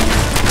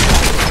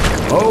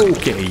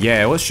 Okay,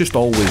 yeah, let's just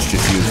always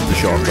just use the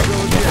shotgun.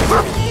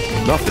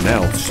 Nothing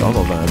else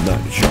other than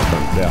that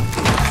shotgun there.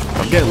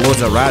 I'm getting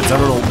loads of rads, I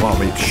don't know. Oh,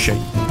 wait, shit.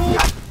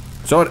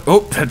 Sorry.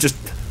 Oh,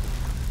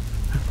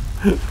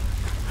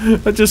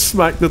 I just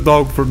smacked the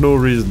dog for no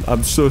reason.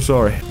 I'm so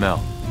sorry.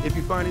 Mel. If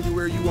you find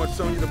anywhere you want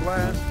Sonia to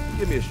blast,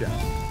 give me a shout.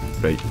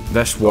 Right,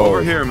 this wall.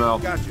 Over here, Mel.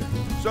 Gotcha.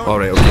 Sonia.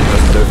 Alright, okay,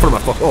 doesn't do it for my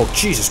fuck. Oh,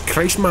 Jesus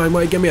Christ, man.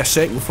 Why give me a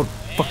second for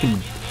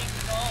fucking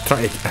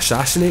trying to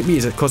assassinate me?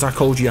 Is it because I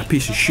called you a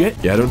piece of shit?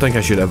 Yeah, I don't think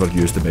I should ever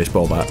use the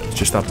baseball bat. It's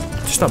just a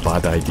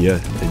bad idea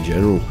in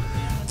general.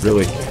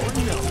 Really.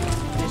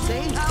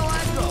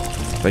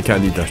 I think I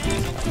need a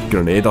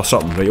grenade or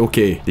something. Right,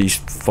 okay. These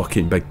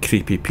fucking big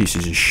creepy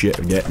pieces of shit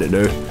are getting it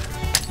now.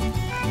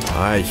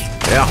 Aye.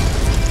 Yeah.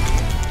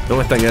 The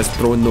only thing is,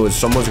 throwing those,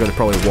 someone's going to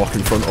probably walk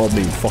in front of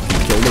me and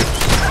fucking kill me.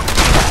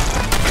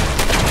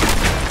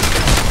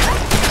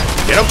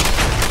 Get him!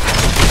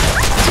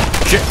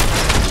 Shit.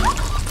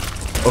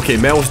 Okay,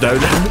 Mel's down.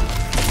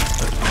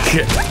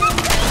 Shit.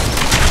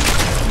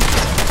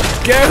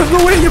 Get out of the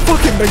way, you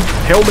fucking big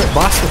helmet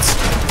bastards!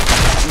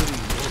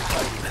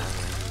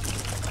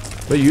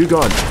 Where you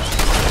gone?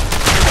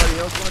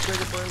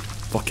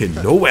 Fucking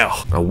nowhere.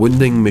 A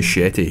wounding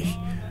machete.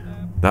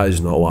 That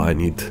is not what I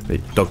need.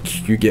 Right, Doug,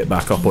 you get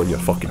back up on your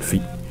fucking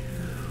feet.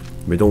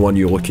 We don't want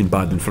you looking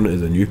bad in front of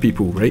the new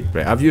people, right?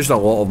 Right, I've used a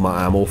lot of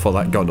my ammo for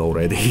that gun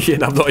already,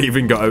 and I've not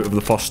even got out of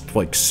the first,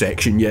 like,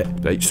 section yet.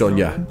 Right,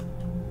 Sonia,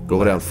 go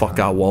over there and fuck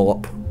that wall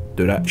up.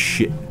 Do that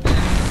shit.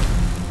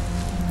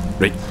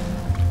 Right.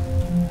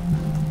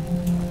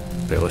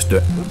 Right, let's do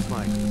it. Looks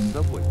like the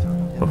subway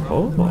tunnel.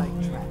 Oh.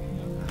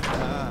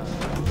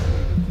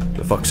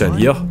 The fuck's in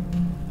here?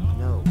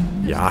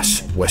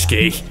 Yes,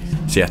 whiskey.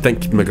 See, I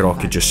think McGraw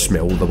could just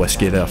smell the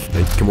whiskey there.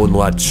 Right, come on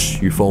lads,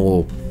 you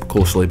follow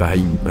closely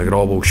behind.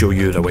 McGraw will show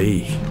you the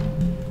way.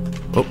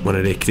 Oh, one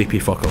of the creepy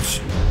fuckers.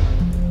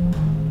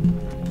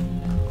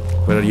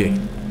 Where are you?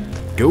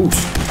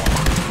 Goes.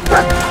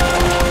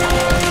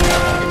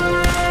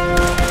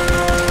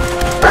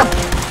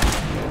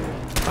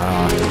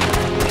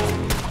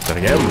 Did I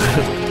get him?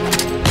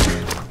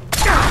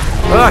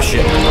 Ah,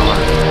 shit.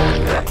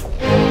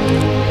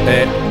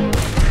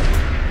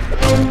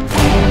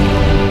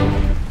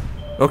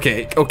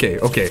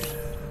 Okay.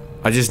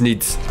 I just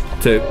need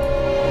to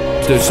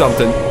do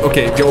something.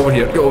 Okay, go over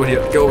here.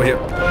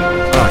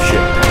 Ah,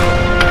 shit.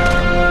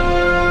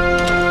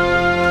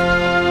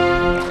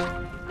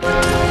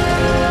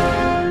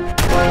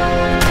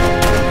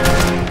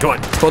 Come on,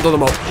 bundle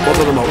them out.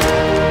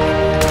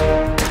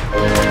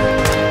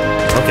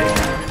 Okay.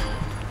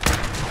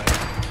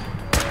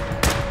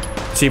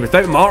 See,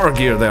 without mortar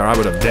gear there, I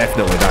would have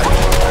definitely died.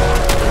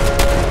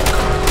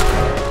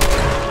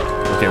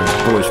 Okay,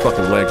 we'll blow his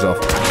fucking legs off.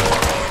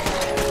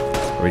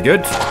 Are we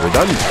good? We're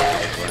done.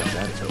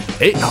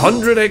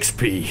 800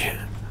 XP.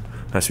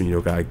 That's when you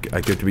know got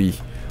a good wee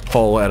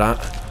haul at that.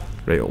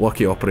 Right,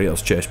 lucky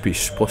operator's chest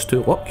piece.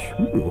 +2 luck.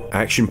 Ooh.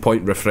 Action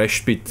point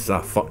refresh speed.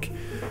 Ah, fuck.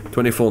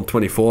 24 and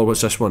 24.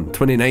 What's this one?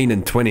 29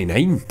 and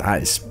 29.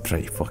 That is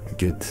pretty fucking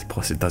good.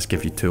 Plus it does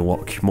give you 2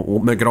 luck.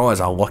 McGraw is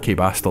a lucky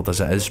bastard as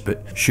it is,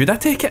 but should I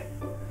take it?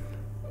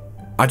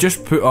 I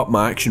just put up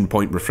my action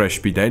point refresh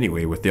speed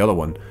anyway with the other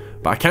one,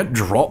 but I can't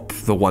drop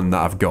the one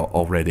that I've got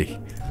already.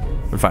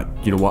 In fact,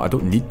 you know what, I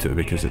don't need to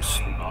because it's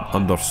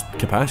under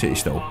capacity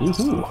still.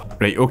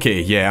 Woohoo. Right, okay,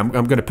 yeah,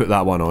 I'm gonna put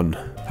that one on.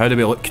 How do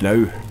we look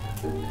now?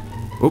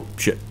 Oh,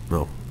 shit,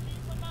 no.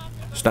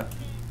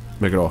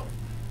 McGraw.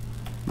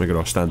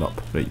 McGraw, stand up.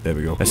 Right, there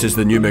we go. This is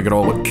the new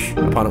McGraw look,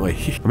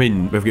 apparently. I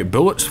mean, we've got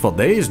bullets for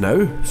days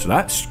now, so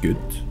that's good.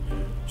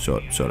 So,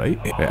 it's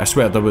alright. Right, I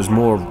swear there was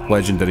more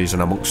legendaries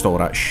in amongst all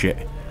that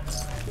shit.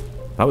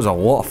 That was a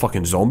lot of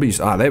fucking zombies.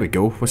 Ah, there we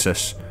go. What's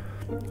this?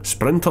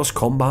 Sprinter's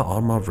combat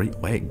armor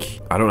right leg.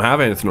 I don't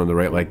have anything on the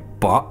right leg,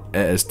 but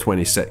it is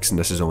 26 and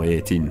this is only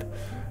 18.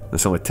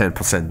 That's only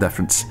 10%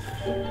 difference.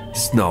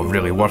 It's not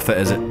really worth it,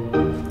 is it?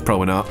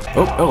 Probably not.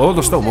 Oh, hello,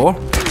 there's still more.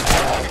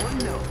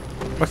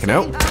 Fucking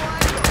hell.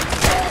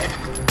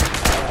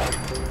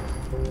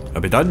 Are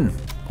we done?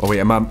 Oh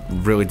wait, am I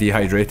really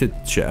dehydrated?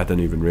 Shit, I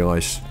didn't even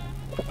realise.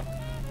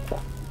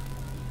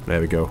 There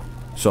we go.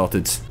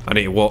 Sorted. I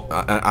need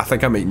I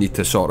think I might need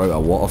to sort out a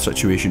water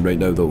situation right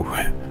now though.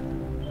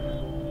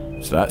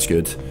 So that's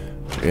good.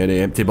 Any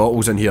empty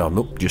bottles in here?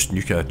 Nope, just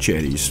Nuka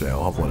cherries.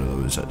 I'll have one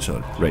of those. That's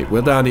all. Right,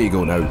 where do I need to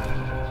go now?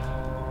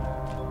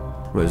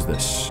 What is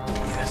this?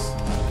 Yes.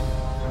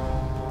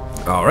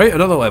 Alright,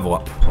 another level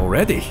up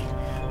already.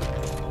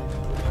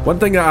 One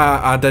thing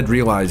that I did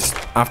realise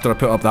after I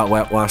put up that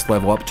last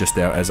level up just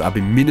there is I've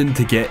been meaning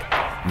to get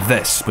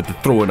this with the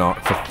throwing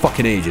arc for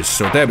fucking ages.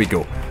 So there we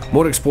go.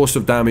 More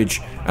explosive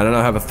damage and I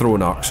now have a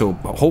throwing arc, so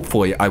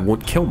hopefully I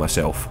won't kill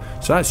myself.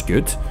 So that's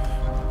good.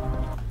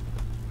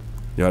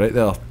 You alright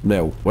there?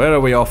 Now, where are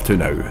we off to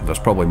now? There's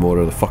probably more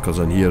of the fuckers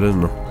in here,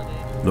 isn't there?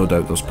 No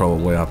doubt there's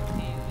probably a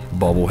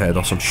bobblehead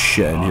or some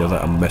shit in here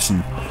that I'm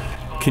missing.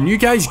 Can you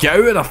guys get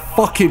out of the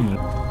fucking...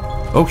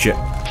 Oh shit.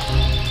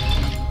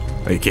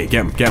 Okay,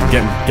 get him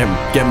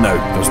now.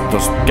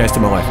 There's guys to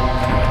my left.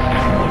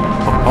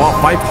 Oh,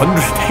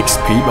 500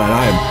 XP,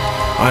 man.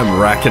 I am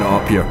racking it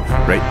up here.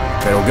 Right,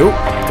 there we go.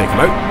 Take him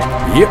out.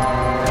 Yep.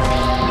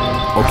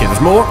 Okay,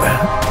 there's more.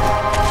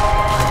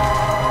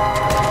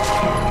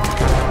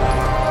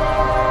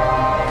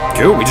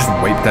 Cool, we just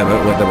wiped them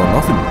out like they were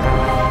nothing.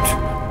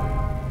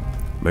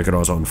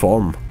 McGraw's on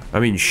form. I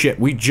mean, shit,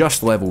 we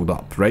just leveled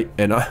up, right?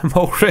 And I'm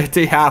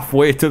already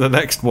halfway to the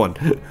next one.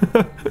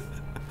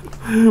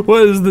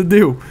 What is the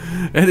deal?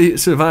 Idiot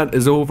Savant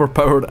is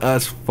overpowered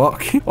as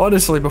fuck.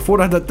 Honestly, before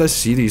I did this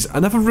series, I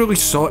never really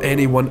saw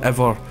anyone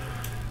ever,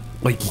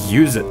 like,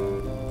 use it.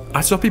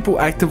 I saw people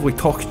actively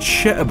talk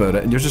shit about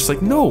it, and you're just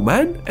like, no,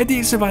 man,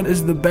 Idiot Savant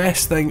is the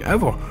best thing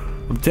ever.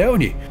 I'm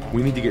telling you.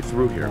 We need to get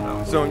through here,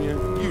 Mel. Sonya,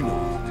 you know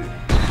what to do.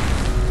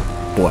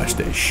 Blast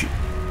this shit.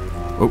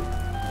 Oh,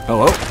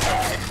 hello.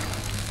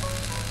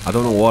 I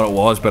don't know what it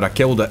was, but I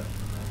killed it.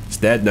 It's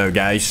dead now,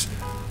 guys.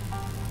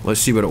 Let's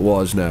see what it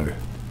was now.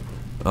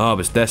 Ah, it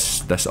was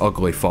this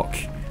ugly fuck.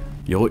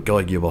 You look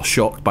like you were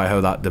shocked by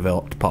how that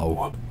developed,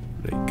 pal.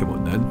 Right, come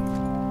on then.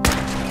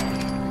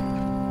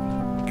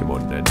 Come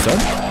on then, son.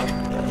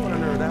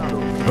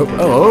 Oh,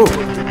 hello.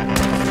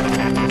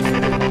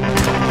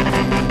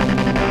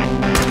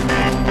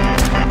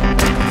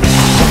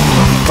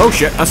 Oh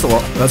shit, that's a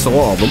lot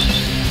of them.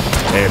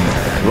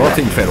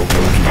 Rotting feral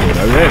people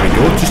now. There we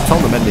go. Just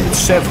turn them into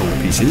several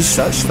pieces.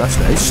 That's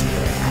nice.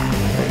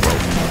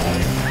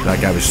 Well, that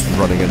guy was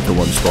running into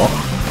one spot.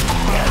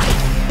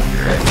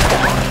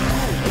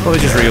 Let me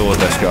just reload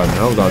this gun.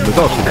 Hold on, the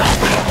dog.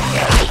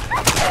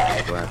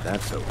 Glad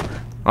that's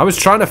over. I was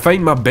trying to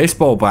find my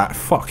baseball bat.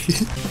 Fuck.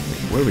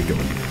 Where are we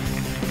going?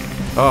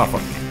 Oh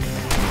fuck.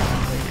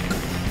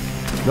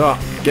 No,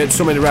 get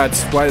so many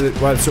rats. Why are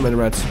there so many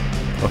rats?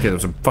 Okay,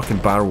 there's a fucking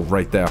barrel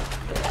right there.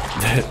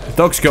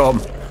 Dog's got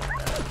him.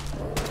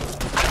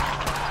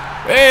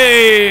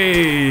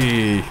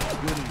 Hey!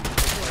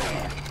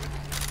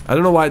 I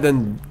don't know why I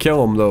didn't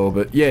kill him though,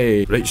 but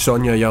yay. Right,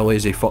 Sonya, you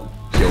lazy fuck.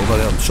 Get over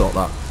there and sort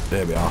that.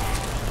 There we are.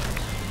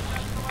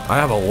 I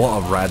have a lot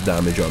of rad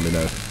damage on me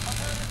now.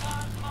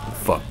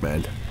 Fuck,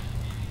 man.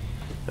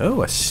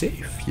 Oh, a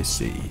safe, you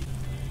see.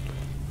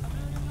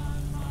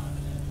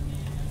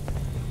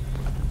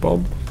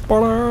 Bum,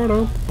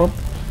 ba-da-da, bum,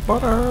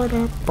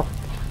 ba-da-da, bum,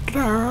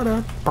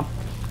 da-da, bum,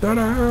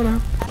 da-da-da,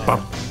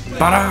 bum,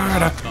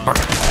 ba-da-da, bum, ba-da-da, bum,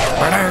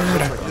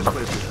 ba-da-da,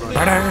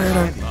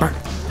 bum,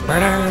 ba-da-da,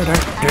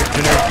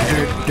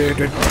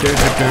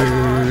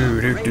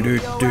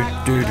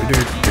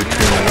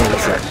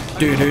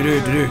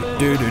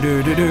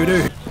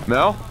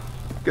 Mel,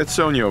 get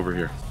Sonya over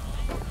here.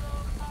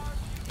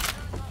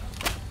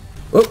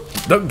 Oh,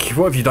 Doug,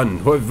 what have you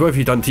done? What have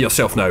you done to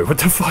yourself now? What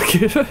the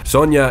fuck?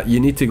 Sonya, you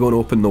need to go and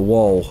open the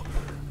wall.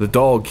 The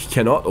dog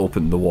cannot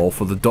open the wall,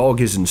 for the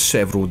dog is in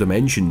several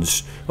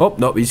dimensions. Oh,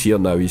 no, he's here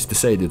now. He's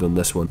decided on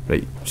this one.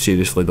 Right,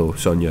 seriously though,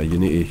 Sonya, you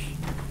need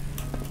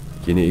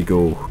to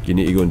go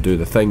and do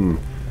the thing.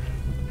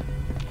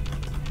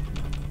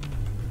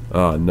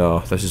 Oh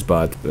no, this is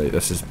bad. Right,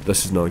 this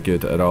is not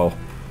good at all.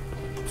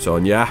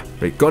 Sonya,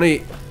 right, gonna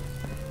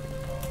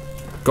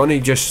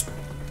just.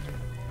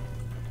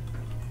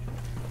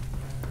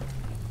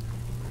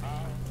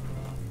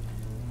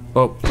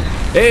 Oh,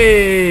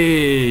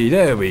 Hey,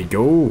 there we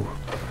go.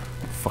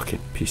 Fucking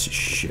piece of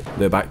shit.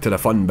 Now back to the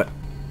fun bit.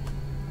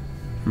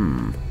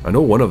 I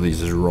know one of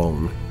these is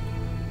wrong.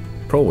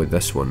 Probably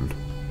this one.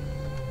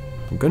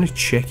 I'm gonna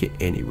check it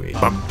anyway.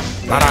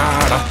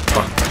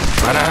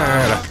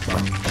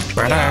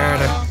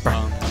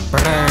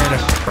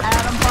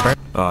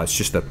 Oh, it's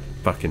just a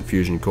fucking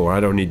fusion core. I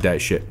don't need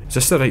that shit. Is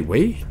this the right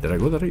way? Did I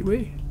go the right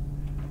way?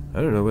 I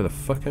don't know where the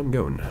fuck I'm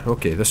going.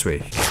 Okay, this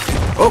way.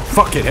 Oh,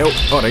 fucking hell.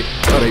 Alright,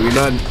 we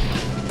man.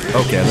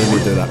 Okay, I didn't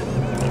need to do that.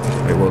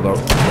 Wait, well, no.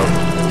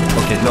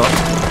 Okay, no.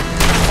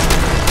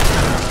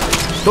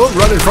 Don't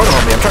run in front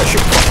of me. I'm trying to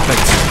shoot fucking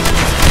things.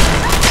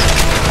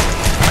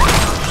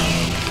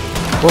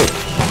 Whoa.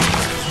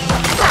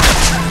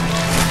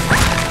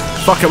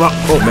 Fuck him up.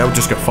 Oh, Mel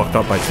just got fucked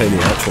up by tiny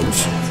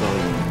hatchlings.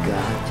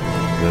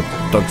 The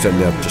dog's in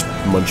there just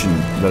munching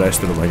the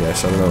rest of them, I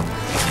guess. I don't know.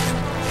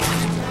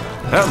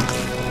 Hit him.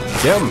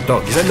 Get him,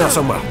 dog. He's in there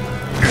somewhere.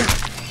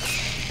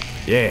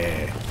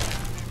 Yeah.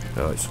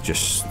 Oh, let's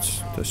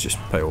just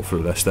pile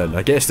through this then.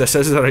 I guess this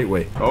is the right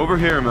way. Over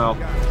here, Mel.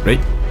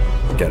 Right.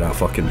 Get that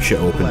fucking shit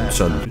open,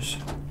 son.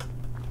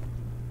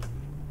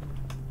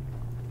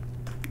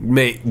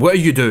 Mate, what are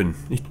you doing?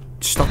 You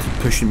started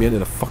pushing me into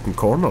the fucking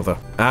corner there.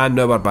 And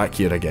now we're back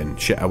here again.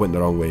 Shit, I went the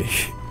wrong way.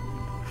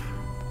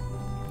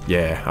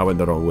 Yeah, I went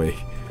the wrong way.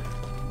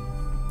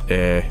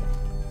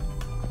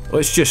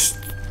 Let's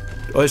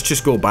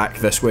just go back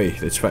this way.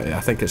 It's fine. I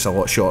think it's a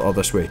lot shorter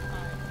this way.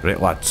 Right,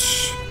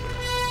 lads.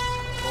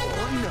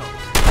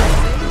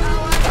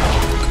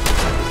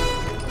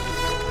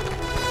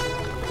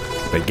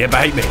 Right, get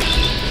behind me.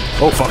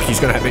 Oh fuck, he's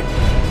gonna hit me.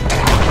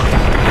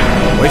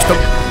 Waste him.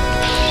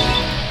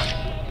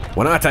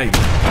 One at a time.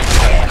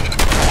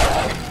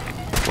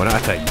 One at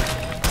a time.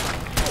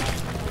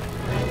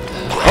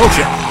 Oh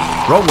shit.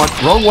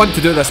 Wrong one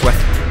to do this with.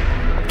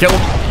 Kill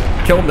him.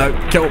 Kill him now.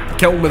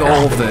 Kill him with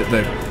all of the... Hit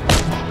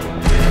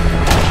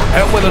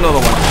him with another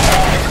one.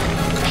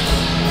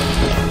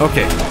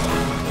 Okay.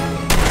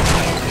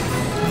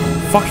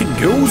 Fucking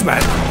ghouls,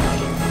 man.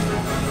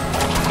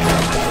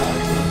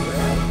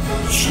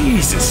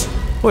 Jesus.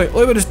 Wait,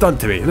 look what it's done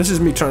to me. This is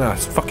me trying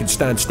to fucking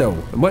stand still.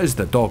 And what is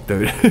the dog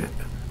doing?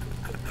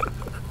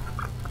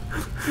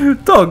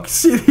 Dog,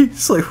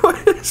 seriously,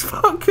 what is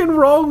fucking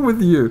wrong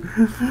with you?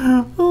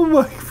 Oh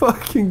my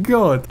fucking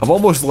god. I've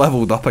almost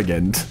leveled up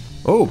again.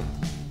 Oh,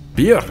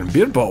 beer and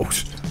beer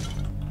balls.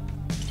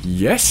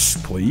 Yes,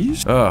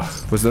 please.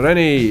 Was there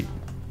any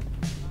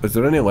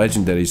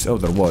legendaries? Oh,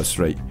 there was,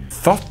 right.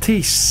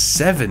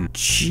 37.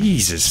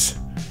 Jesus.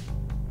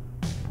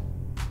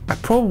 I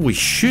probably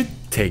should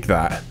take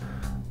that.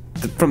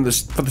 For the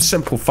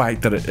simple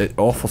fact that it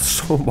offers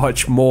so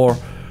much more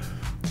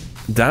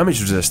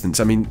damage resistance.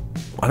 I mean,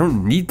 I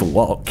don't need the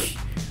luck,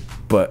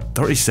 but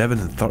 37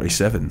 and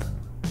 37.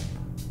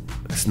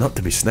 It's not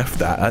to be sniffed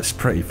at. That's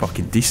pretty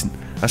fucking decent.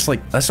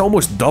 That's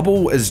almost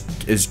double as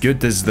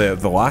good as the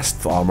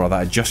last armor that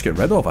I just got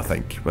rid of, I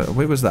think.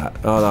 Where was that?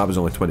 Oh, that was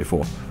only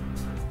 24.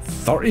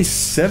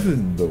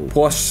 37 though.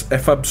 Plus,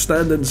 if I'm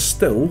standing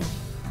still,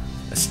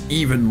 it's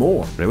even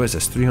more. Right, what is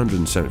this?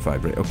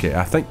 375, right, okay,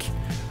 I think...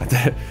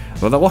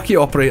 Well, the Lucky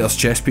Operator's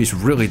chest piece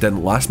really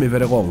didn't last me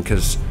very long,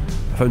 because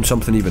I found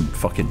something even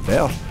fucking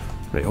better.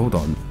 Right, hold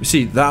on. You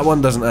see, that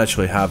one doesn't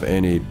actually have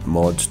any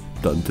mods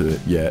done to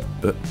it yet,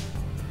 but...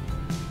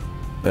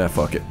 Yeah,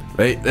 fuck it.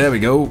 Right, there we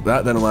go.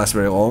 That didn't last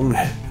very long.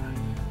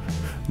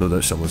 No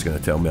doubt someone's going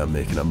to tell me I'm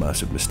making a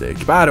massive mistake,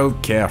 but I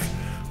don't care.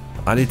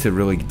 I need to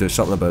really do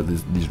something about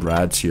these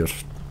rads here.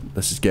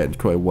 This is getting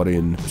quite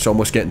worrying. It's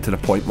almost getting to the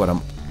point where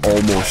I'm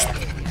almost...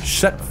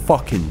 Sit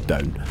fucking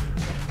down.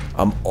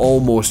 I'm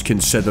almost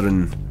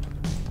considering...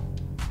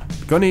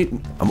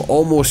 I'm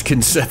almost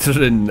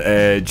considering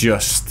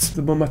just...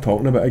 What am I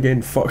talking about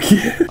again? Fuck you.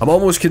 I'm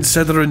almost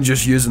considering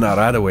just using a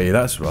Radaway.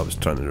 That's what I was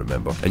trying to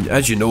remember. And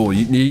as you know,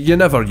 you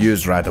never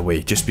use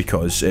Radaway just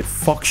because it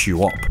fucks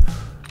you up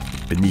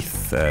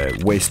beneath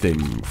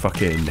wasting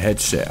fucking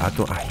headset. I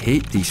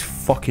hate these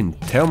fucking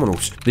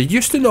terminals. They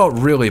used to not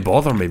really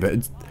bother me,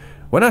 but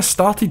when I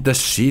started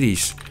this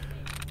series,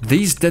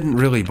 these didn't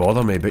really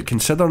bother me, but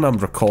considering I'm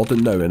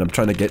recording now and I'm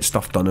trying to get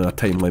stuff done in a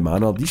timely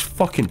manner, these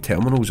fucking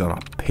terminals are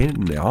a pain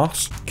in the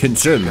arse.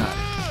 Consume.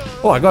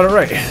 Oh, I got it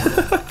right.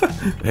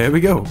 There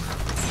we go.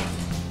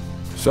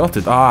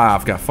 Sorted. Ah,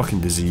 I've got fucking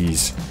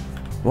disease.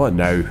 What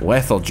now?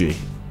 Lethargy.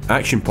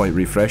 Action point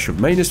refresh of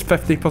minus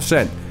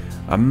 50%.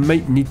 I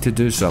might need to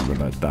do something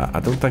about that. I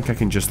don't think I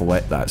can just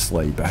let that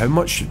slide, but how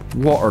much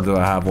water do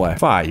I have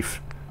left?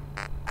 5.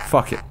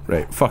 Fuck it.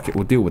 Right, fuck it,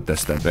 we'll deal with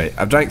this then. Right,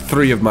 I've drank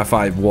 3 of my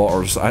 5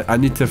 waters. I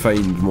need to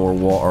find more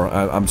water.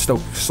 I'm still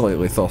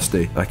slightly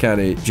thirsty. I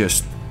can't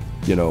just,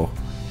 you know,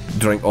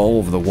 drink all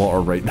of the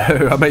water right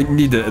now. I might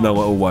need it in a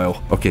little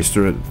while. Okay, it's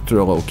through a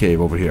little cave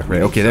over here.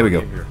 Right, okay, there we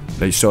go.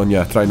 Right,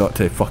 Sonia, try not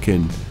to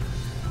fucking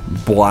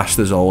blast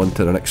us all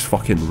into the next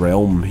fucking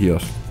realm here.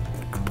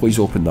 Please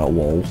open that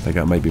wall. I think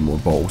there might be more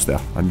balls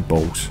there. I need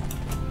balls.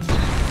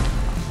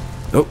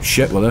 Oh,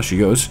 shit, well there she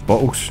goes.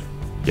 Bottles.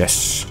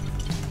 Yes.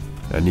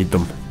 I need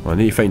them. I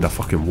need to find a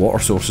fucking water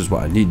source is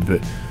what I need,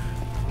 but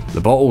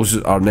The bottles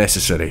are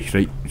necessary,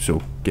 right?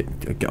 So get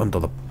under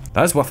the...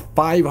 That's worth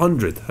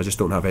 500. I just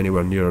don't have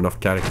anywhere near enough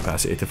carry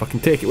capacity to fucking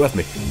take it with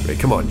me. Right,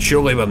 come on.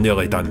 Surely we're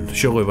nearly done.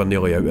 Surely we're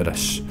nearly out of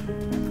this.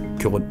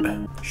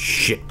 Coolant.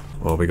 Shit.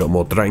 Oh, we got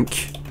more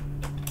drink.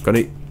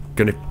 Gonna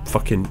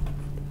fucking...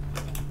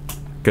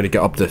 Gonna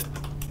get up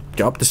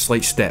the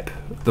slight step.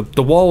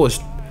 The wall is...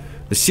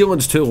 The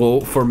ceiling's too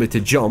low for me to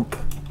jump.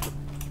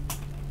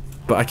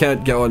 But I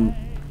can't get on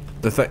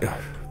the thing.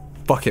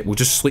 Fuck it, we'll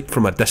just sleep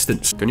from a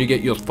distance. Can you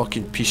get your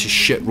fucking piece of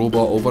shit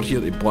robot over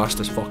here to blast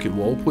this fucking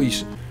wall,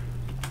 please?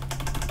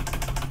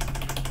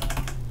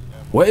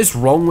 What is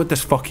wrong with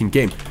this fucking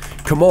game?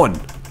 Come on.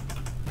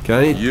 Can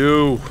I...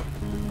 You.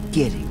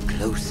 Getting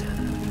closer.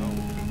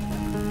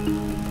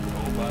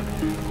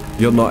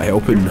 You're not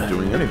helping.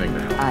 Doing anything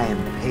now. I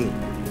am paying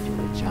you to do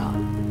a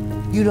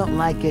job. You don't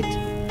like it,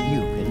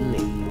 you can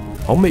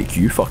leave. I'll make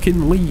you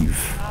fucking leave.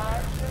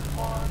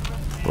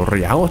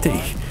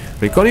 Reality.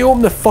 Right, gonna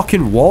open the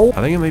fucking wall?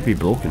 I think it might be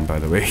broken, by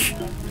the way.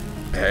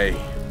 Hey,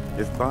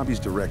 if Bobby's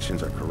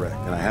directions are correct,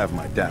 and I have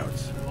my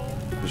doubts,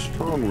 the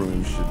strong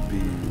room should be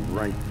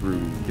right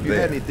through If you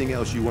had anything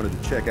else you wanted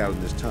to check out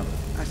in this tunnel,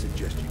 I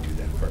suggest you do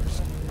that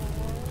first.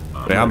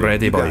 Right, I'm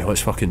ready, buddy.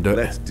 Let's fucking do it.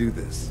 Let's do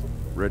this.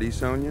 Ready,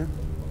 Sonia?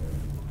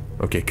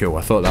 Okay, cool.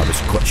 I thought that was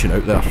glitching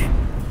out there.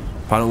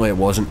 Apparently it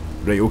wasn't.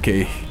 Right,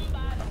 okay.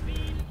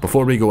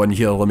 Before we go in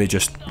here, let me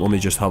just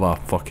have a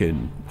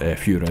fucking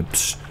few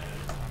ribs.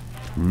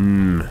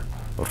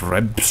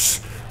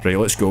 Ribs. Right,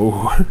 let's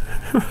go.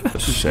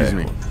 Excuse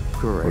me.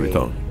 Great.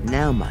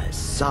 Now my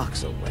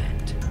socks are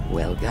wet.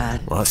 Well,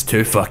 God. Well, that's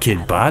too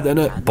fucking bad, isn't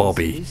it,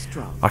 Bobby?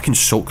 I can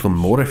soak them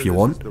more if you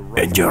want.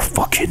 In your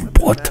fucking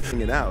blood.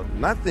 It out,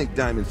 and I think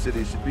Diamond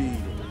City should be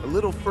a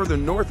little further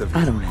north of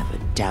here. I don't have a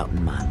doubt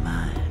in my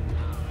mind.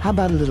 How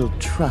about a little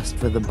trust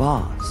for the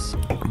boss?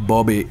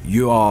 Bobby,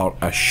 you are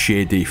a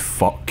shady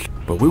fuck.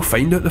 But we'll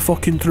find out the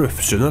fucking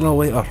truth sooner or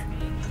later.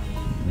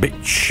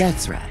 Bitch.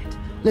 That's right.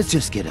 Let's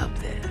just get up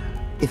there.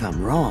 If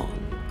I'm wrong,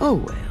 oh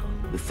well,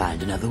 we'll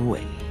find another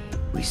way.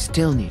 We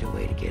still need a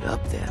way to get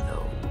up there, though.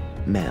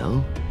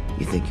 Mel,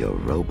 you think your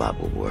robot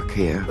will work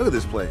here? Look at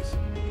this place.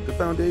 The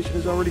foundation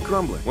is already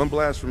crumbling. One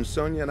blast from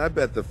Sonia, and I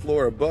bet the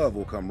floor above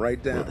will come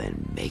right down. Well,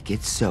 then make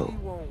it so. You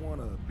won't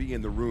want to be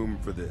in the room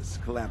for this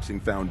collapsing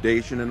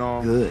foundation and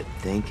all. Good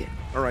thinking.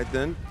 All right,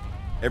 then.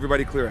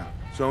 Everybody clear out.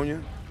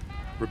 Sonia,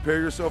 prepare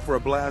yourself for a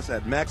blast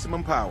at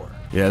maximum power.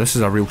 Yeah, this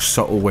is a real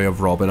subtle way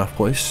of robbing a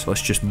place.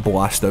 Let's just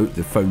blast out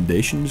the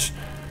foundations.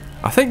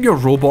 I think your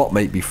robot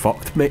might be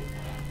fucked, mate.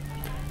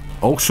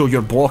 Also,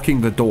 you're blocking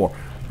the door.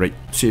 Right,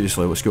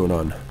 seriously, what's going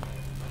on?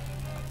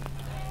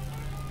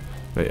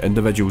 Right,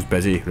 individual's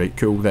busy. Right,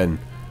 cool then.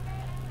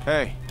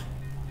 Hey,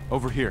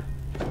 over here.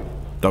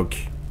 Doug.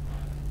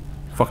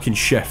 Fucking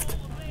shift.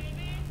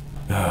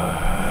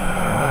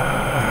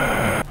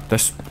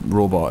 This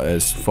robot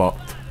is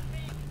fucked.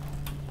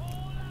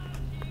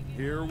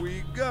 Here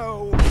we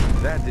go.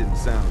 That didn't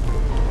sound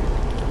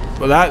good.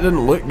 But that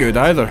didn't look good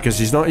either, because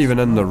he's not even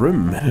in the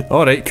room.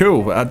 Alright,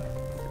 cool.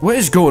 What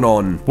is going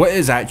on? What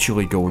is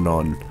actually going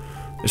on?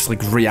 It's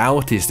like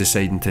reality is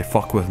deciding to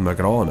fuck with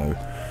McGraw now.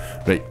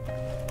 Right.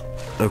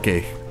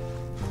 Okay.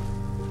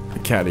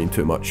 Carrying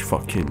too much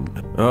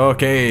fucking...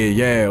 Okay,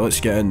 yeah, let's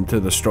get into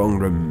the strong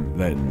room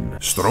then.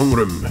 Strong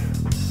room.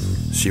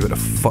 See what the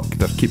fuck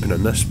they're keeping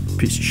in this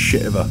piece of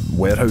shit of a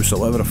warehouse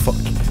or whatever the fuck.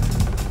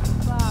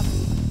 Bobby,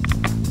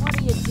 what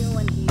are you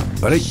doing here?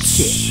 Alright.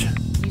 Shit.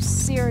 You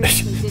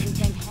seriously didn't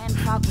think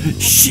Hancock would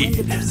catch wind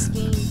of your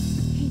scheme?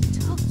 He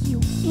took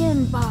you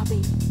in, Bobby.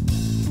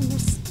 And you're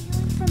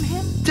stealing from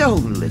him?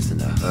 Don't listen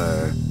to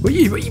her. What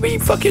you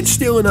fucking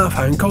stealing off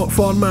Hancock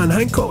for, man?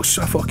 Hancock's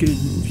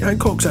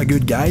a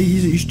good guy.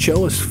 He's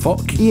chill as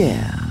fuck.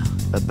 Yeah,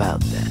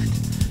 about that.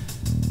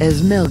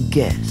 As Mel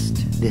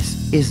guessed,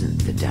 this isn't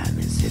the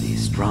Diamond City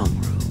strong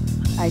room.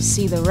 I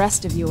see the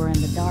rest of you are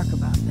in the dark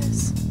about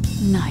this.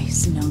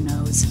 Nice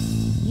no-nos.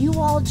 You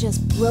all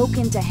just broke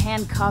into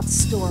Hancock's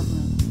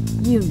storeroom.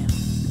 You know,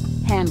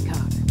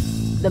 Hancock,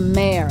 the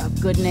mayor of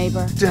Good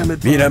Neighbor. Damn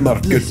it, me and him are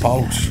good Listen,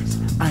 pals.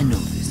 guys, I know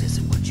this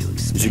isn't what you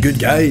expect. He's a good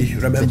guy.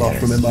 Remember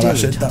I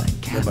said that.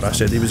 Remember I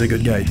said he was a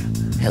good guy.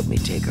 Help me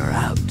take her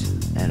out,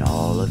 and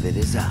all of it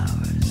is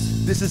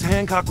ours. This is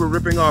Hancock we're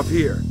ripping off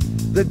here.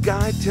 The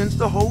guy tends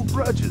to hold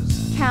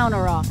grudges.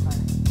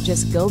 Counteroffer.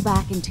 Just go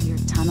back into your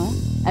tunnel,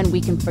 and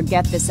we can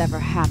forget this ever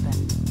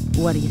happened.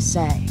 What do you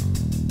say?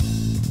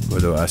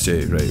 What do I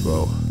say? Right,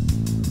 well,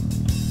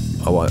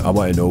 I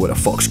want to know what the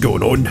fuck's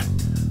going on.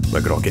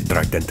 McGraw get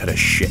dragged into this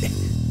shit.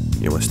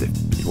 He wants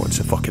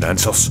the fucking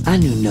answers. I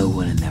knew no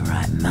one in their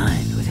right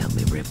mind would help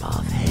me rip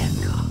off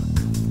Hancock.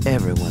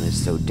 Everyone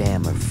is so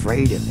damn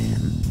afraid of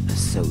him,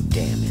 so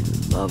damn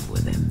in love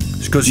with him.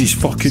 It's because he's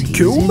fucking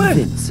cool, man.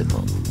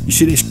 Invincible. You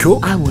see this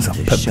coat? I want It's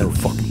a to show pimpin'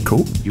 fucking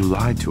coat. You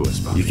lied to us,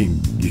 Bobby.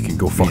 You can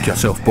go fuck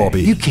yourself,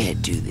 Bobby. You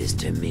can't do this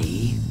to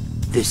me.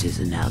 This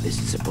isn't how this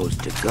is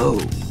supposed to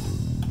go.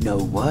 Know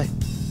what?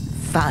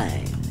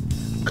 Fine.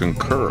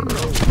 Concur.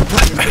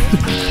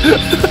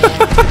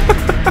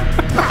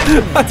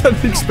 I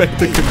didn't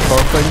expect a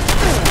concur thing.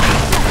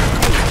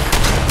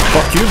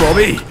 Fuck you,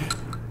 Bobby!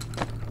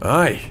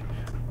 Aye.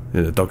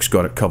 Yeah, the Doug's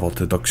got it covered.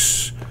 The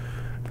Doug's,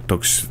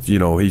 you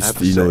know, he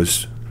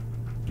knows.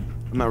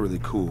 I'm not really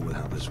cool with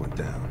how this went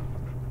down.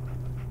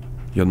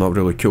 You're not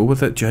really cool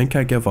with it? Do you think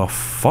I give a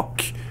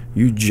fuck?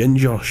 You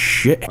ginger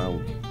shit.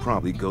 I'll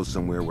probably go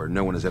somewhere where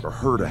no one has ever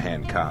heard of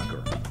Hancock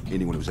or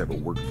anyone who's ever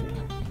worked for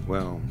him.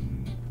 Well,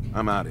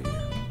 I'm out of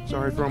here.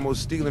 Sorry for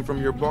almost stealing from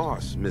your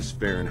boss, Miss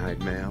Fahrenheit,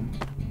 ma'am.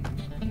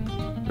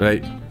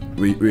 Right,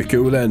 we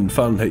cool then,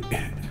 Fahrenheit.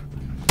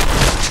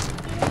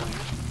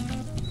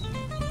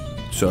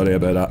 Sorry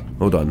about that.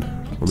 Hold on.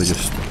 Let me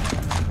just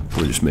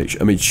make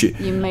sure. I mean, shit.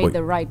 You made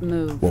the right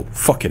move. Well,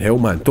 fucking hell,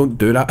 man. Don't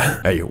do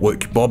that. Hey,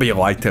 look, Bobby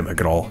lied to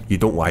McGraw. You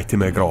don't lie to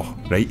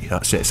McGraw, right?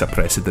 That sets a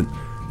precedent.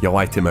 You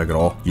lie to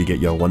McGraw, you get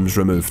your limbs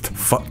removed.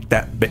 Fuck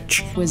that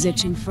bitch. Was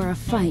itching for a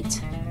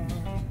fight.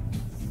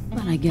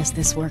 But I guess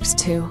this works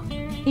too.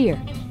 Here,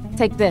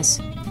 take this.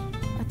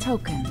 A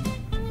token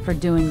for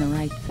doing the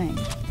right thing.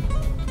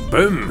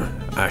 Boom!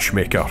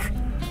 Ashmaker.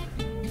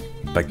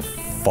 Big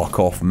fuck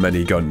off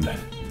minigun.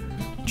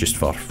 Just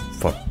for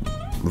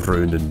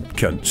ruining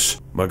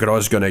cunts.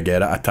 McGraw's gonna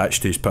get it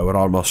attached to his power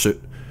armor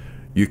suit.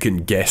 You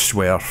can guess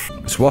where.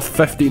 It's worth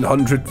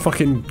 1,500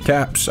 fucking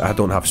caps. I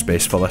don't have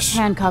space for this.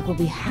 Hancock will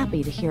be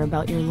happy to hear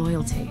about your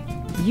loyalty.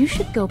 You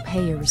should go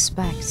pay your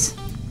respects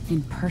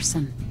in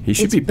person. He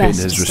should be paying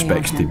his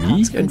respects to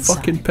me in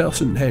fucking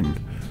person,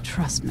 hen.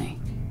 Trust me.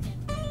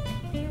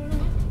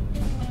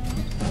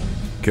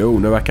 Cool,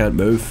 now I can't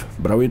move.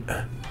 Brilliant.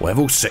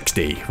 Level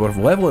 60. We're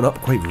leveling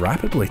up quite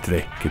rapidly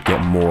today. Could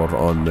get more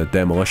on the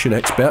demolition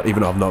expert,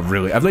 even though I've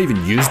not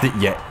even used it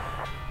yet.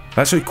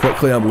 That's how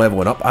quickly I'm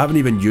leveling up. I haven't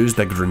even used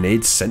a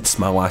grenade since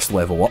my last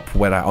level up,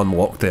 where I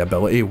unlocked the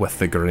ability with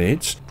the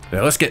grenades.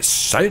 Now let's get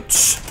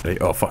Sounds. Right,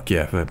 oh fuck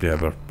yeah,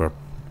 we're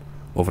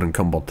over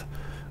encumbered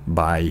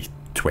by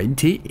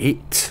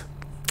 28.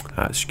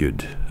 That's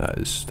good.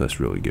 That's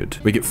really good.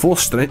 We get 4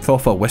 strength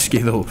off a whiskey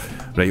though.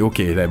 Right,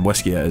 okay, then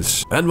whiskey it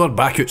is. And we're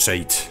back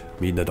outside.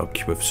 Me and the Doug,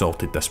 we've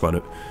sorted this one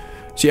out.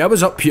 See, I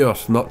was up here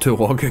not too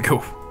long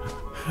ago.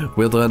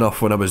 Weirdly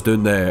enough, when I was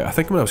doing I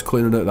think when I was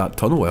cleaning out that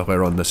tunnel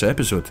earlier on this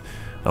episode,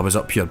 I was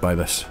up here by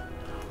this.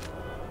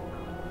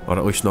 Or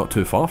at least not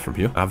too far from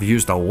here. I've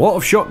used a lot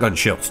of shotgun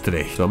shells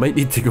today, so I might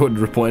need to go and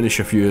replenish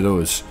a few of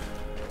those.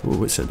 Oh,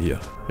 what's in here?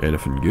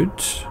 Anything good?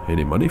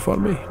 Any money for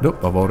me?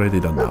 Nope, I've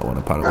already done that one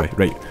apparently.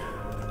 Right,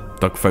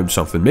 Doug found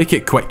something. Make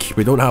it quick,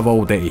 we don't have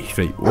all day.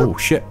 Right, oh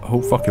shit, a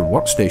whole fucking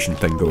workstation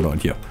thing going on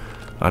here.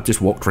 I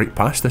just walked right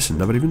past this and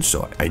never even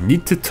saw it. I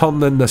need to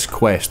turn in this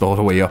quest all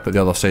the way up at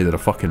the other side of the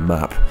fucking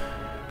map.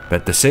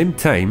 But at the same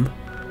time,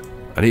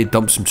 I need to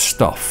dump some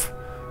stuff.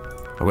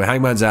 I'll go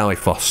Hangman's Alley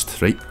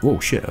first, right? Oh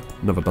shit,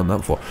 I've never done that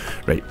before.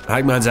 Right,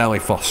 Hangman's Alley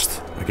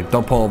first. I can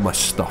dump all my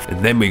stuff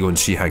and then we go and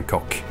see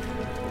Hancock.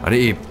 I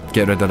need to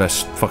get rid of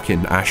this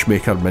fucking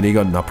Ashmaker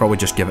minigun. I'll probably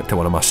just give it to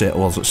one of my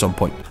settlers at some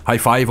point. High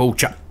five, old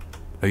chap.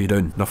 How you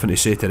doing? Nothing to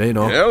say today,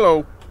 no?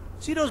 Hello.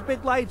 See those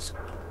big lights?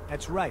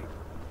 That's right.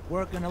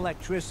 Working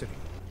electricity.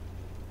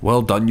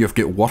 Well done, you've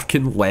got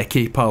working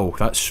lecky, pal.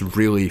 That's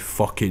really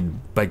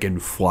fucking big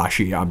and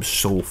flashy. I'm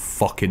so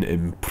fucking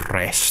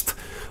impressed.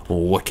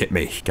 Look at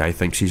me. Guy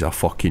thinks he's a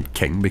fucking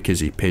king because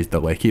he pays the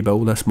lecky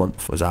bill this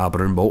month. Was that a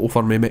brown bottle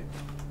for me, mate?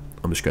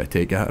 I'm just gonna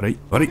take that, right?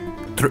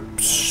 Alright,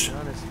 troops.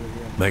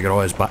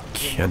 McGraw is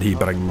back and he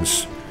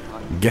brings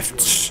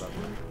gifts.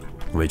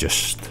 We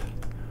just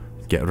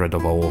get rid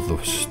of all of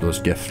those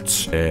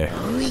gifts.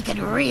 We could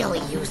really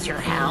use your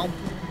help.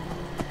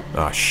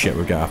 Ah shit,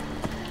 we got a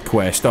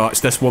quest. Oh, it's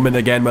this woman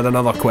again with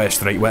another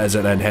quest. Right, what is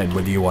it then, hen?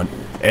 What do you want?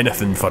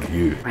 Anything for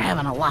you. We're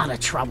having a lot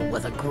of trouble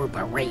with a group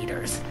of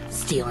raiders,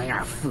 stealing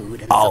our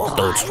food and all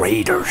supplies. Those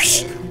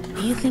raiders.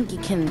 Do you think you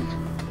can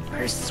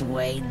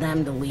persuade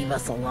them to leave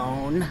us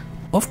alone?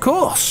 Of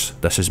course!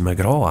 This is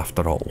McGraw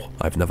after all.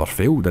 I've never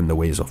failed in the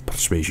ways of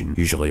persuasion,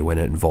 usually when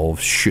it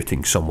involves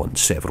shooting someone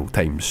several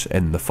times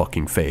in the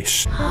fucking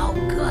face. Oh,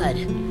 good.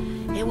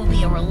 It will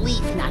be a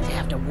relief not to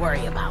have to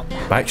worry about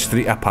that.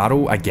 Backstreet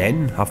Apparel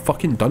again? I've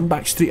fucking done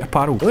Backstreet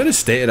Apparel. Look at the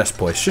state of this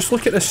place. Just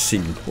look at this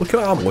scene. Look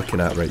at what I'm looking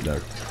at right now.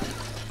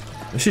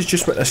 This is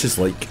just what this is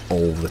like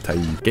all the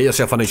time. Get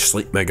yourself a nice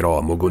sleep, McGraw,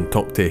 and we'll go and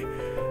talk to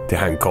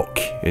Hancock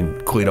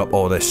and clear up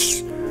all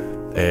this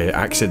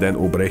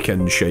accidental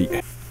break-in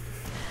shite.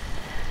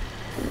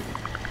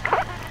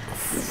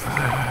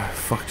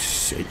 Fuck's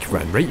sake,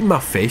 ran right in my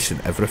face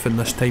and everything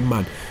this time,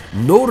 man.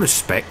 No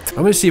respect. I'm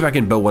gonna see if I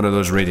can build one of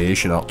those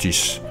radiation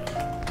arches.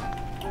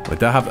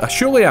 Like,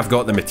 surely I've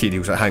got the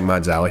materials at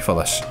Hangman's Alley for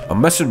this. I'm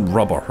missing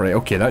rubber, right?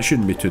 Okay, that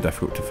shouldn't be too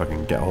difficult to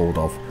fucking get a hold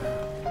of.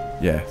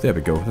 Yeah, there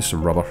we go. There's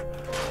some rubber.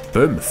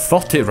 Boom,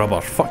 30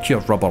 rubber. Fuck your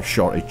rubber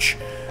shortage.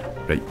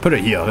 Right, put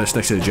it here. That's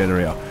next to the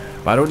generator.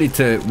 But I don't need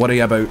to worry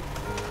about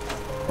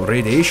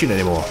radiation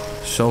anymore.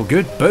 It's all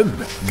good.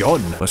 Boom,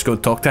 gone. Let's go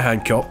and talk to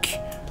Hancock.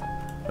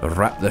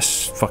 Wrap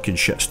this fucking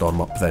shitstorm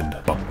up then.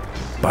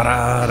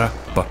 Ba-da-da,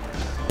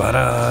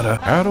 ba-da-da.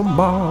 Atom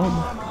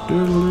bomb.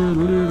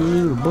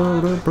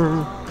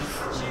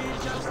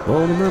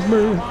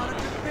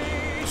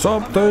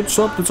 Something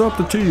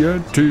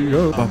TNT.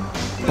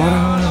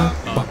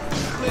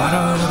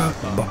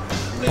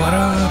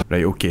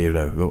 Right, okay,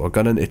 now we're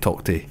going to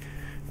talk to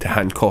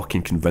Hancock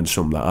and convince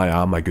him that I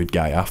am a good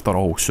guy after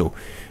all, so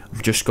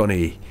I'm just going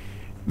to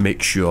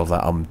make sure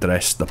that I'm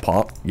dressed the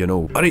part, you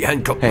know. Alright,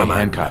 Hancock, my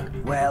man. Hancock.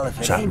 Well,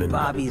 if it ain't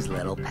Bobby's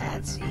little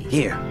patsy.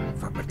 Here,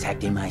 for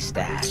protecting my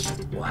stash.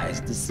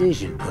 Wise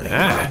decision putting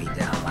Bobby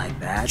down like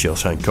that.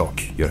 Cheers,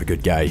 Hancock. You're a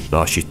good guy.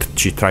 No, she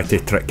tried to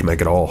trick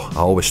McGraw. I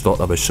always thought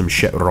there was some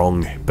shit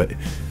wrong, but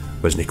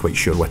wasn't quite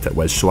sure what it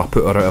was, so I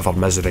put her out of her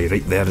misery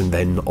right there and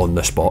then on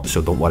the spot,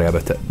 so don't worry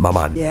about it, my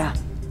man. Yeah,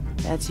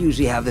 that's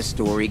usually how the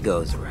story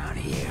goes around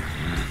here.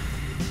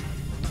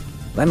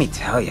 Let me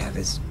tell you,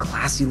 this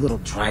classy little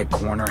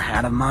tri-corner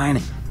hat of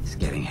mine is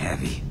getting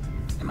heavy.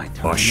 Am I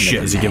oh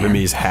shit, is he giving me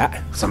his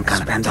hat? Some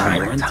kind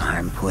of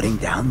time putting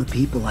down the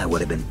people I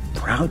would have been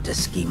proud to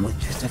scheme with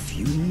just a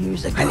few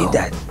years ago. I need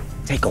to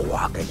take a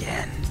walk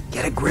again.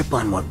 Get a grip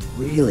on what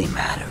really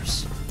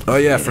matters. Oh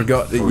yeah, I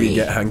forgot that you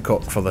get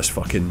Hancock for this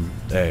fucking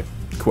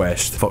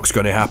quest. Fuck's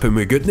gonna happen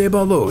with Good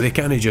Neighbour though? They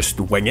can't just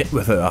wing it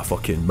without a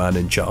fucking man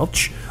in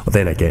charge. Well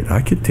then again,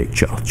 I could take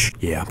charge.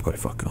 Yeah, I'm gonna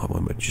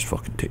just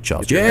fucking take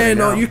charge. Yeah,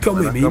 no, you come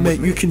with me, mate.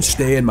 You can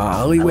stay in my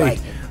alleyway.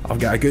 I've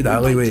got a good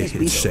alleyway.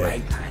 It's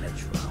let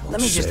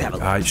me just have a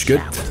little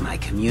chat with my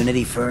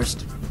community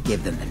first.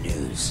 Give them the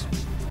news.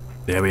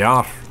 There we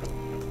are.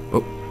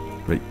 Oh,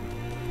 right.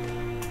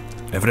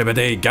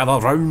 Everybody gather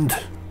round.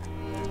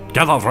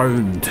 Gather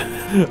round.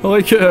 I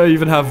like it, I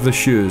even have the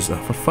shoes. Oh,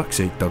 for fuck's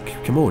sake, Doug,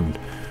 come on.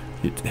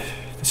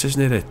 This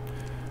isn't it.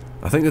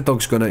 I think the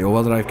dog's gone into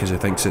overdrive because he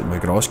thinks that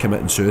McGraw's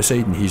committing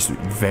suicide and he's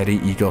very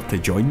eager to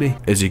join me.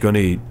 Is he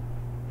gonna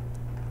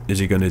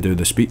do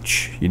the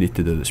speech? You need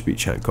to do the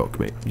speech, Hancock,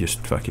 mate.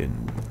 Just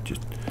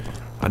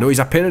I know he's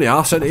a pain in the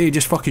arse, isn't he? He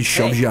just fucking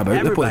shoves you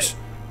about the place.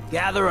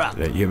 Gather up.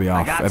 Right, here we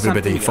are.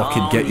 Everybody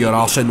fucking get your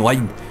arse in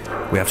line.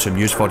 We have some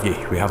news for you.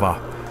 We have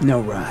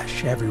no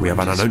rush. Everyone we have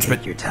an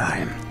announcement. Take your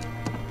time.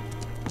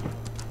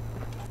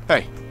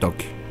 Hey,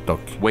 Doug.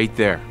 Wait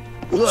there.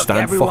 Look, stand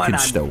everyone, fucking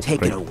still. I'm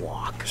taking right. a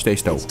walk. Stay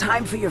still. It's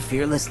time for your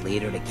fearless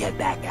leader to get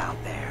back out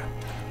there.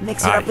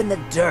 Mix it up in the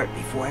dirt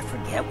before I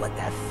forget what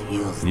that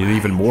feels You're like.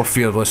 even more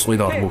fearless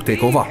leader. We'll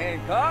take over.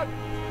 Hancock.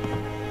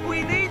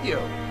 We need you.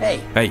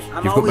 Hey,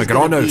 you've got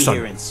McGraw now, son.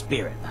 Here in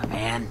spirit, my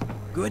man.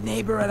 Good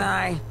Neighbor and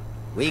I,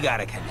 we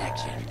got a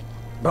connection.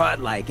 But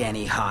like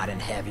any hot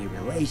and heavy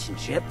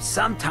relationship,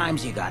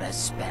 sometimes you gotta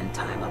spend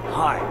time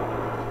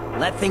apart.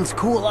 Let things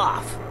cool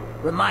off.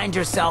 Remind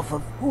yourself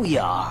of who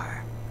you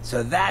are.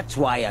 So that's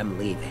why I'm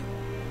leaving.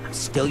 I'm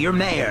still your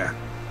mayor.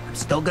 I'm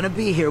still gonna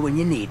be here when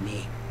you need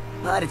me.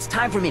 But it's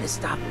time for me to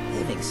stop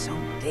living so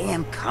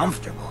damn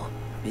comfortable.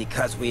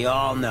 Because we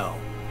all know,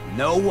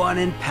 no one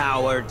in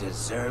power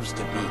deserves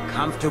to be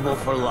comfortable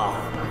for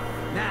long.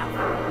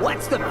 Now,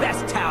 what's the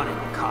best town in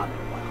the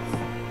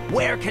Commonwealth?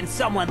 Where can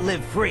someone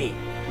live free,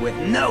 with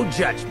no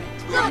judgment?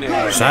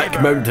 Sack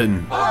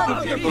Mountain.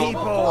 Of the people,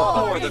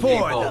 for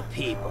the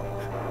people.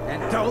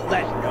 And don't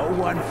let no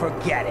one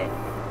forget it.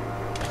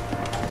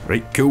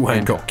 Right, cool,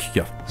 Hancock.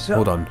 Here, so,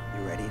 hold on.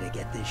 You ready to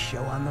get this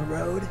show on the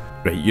road?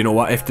 Right, you know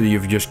what? After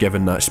you've just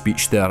given that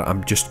speech there,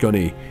 I'm just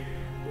gonna,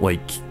 like,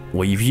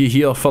 leave you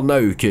here for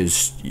now,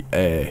 because,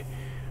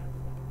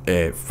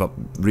 for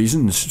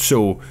reasons.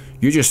 So,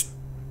 you just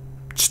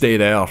stay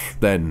there,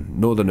 then.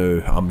 No,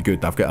 I'm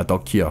good. I've got a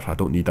dog here. I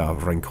don't need a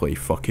wrinkly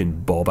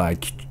fucking ball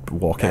bag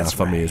walking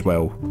after me as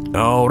well.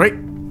 Alright.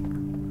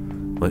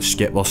 Let's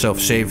get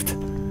ourselves saved.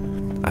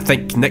 I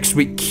think next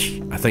week,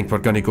 we're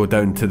going to go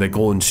down to the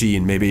Glowing Sea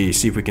and maybe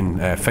see if we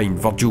can find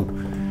Virgil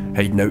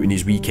hiding out in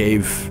his wee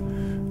cave,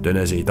 doing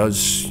as he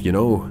does, you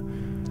know.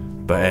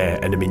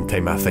 But in the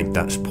meantime, I think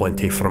that's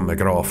plenty from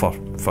McGraw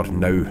for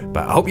now.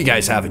 But I hope you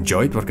guys have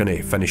enjoyed. We're going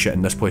to finish it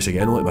in this place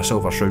again. Look, my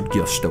Silver Shroud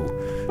gear's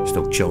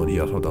still chilling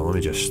here. Hold on,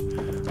 let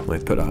me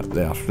put that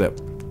there.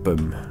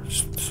 Boom.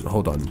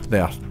 Hold on,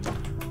 there.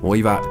 We'll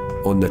leave that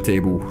on the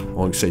table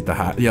alongside the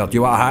hat. Here, do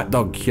you want a hat,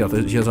 Doug?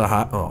 Here's a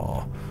hat.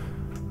 Aww.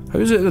 How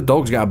is it the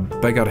dog's got a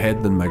bigger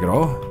head than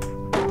McGraw?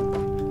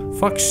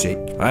 Fuck's sake.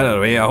 Either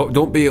way,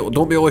 don't be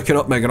looking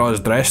up McGraw's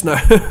dress now.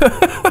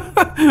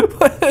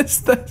 What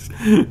is this?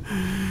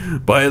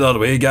 By the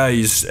way,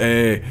 guys,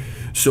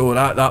 so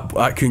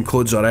that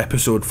concludes our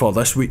episode for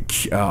this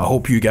week. I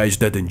hope you guys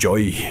did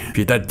enjoy. If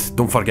you did,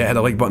 don't forget to hit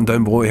the like button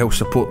down below to help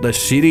support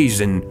this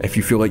series, and if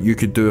you feel like you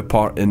could do a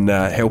part in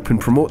helping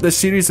promote this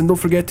series, then don't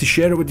forget to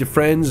share it with your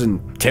friends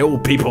and tell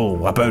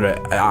people about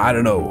it. I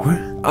don't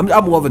know. I'm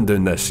loving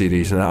doing this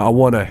series, and I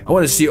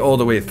wanna see it all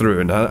the way through,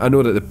 and I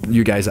know that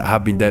you guys that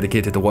have been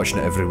dedicated to watching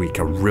it every week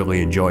are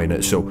really enjoying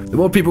it, so the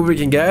more people we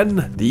can get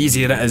in, the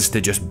easier it is to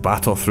just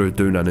batter through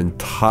doing an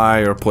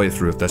entire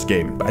playthrough of this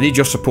game. But I need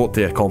your support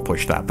to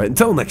accomplish that. But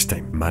until next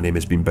time, my name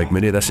has been Big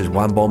Mooney, this is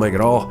One Ball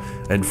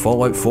McGraw in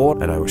Fallout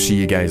 4, and I will see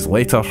you guys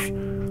later.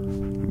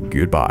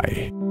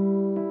 Goodbye.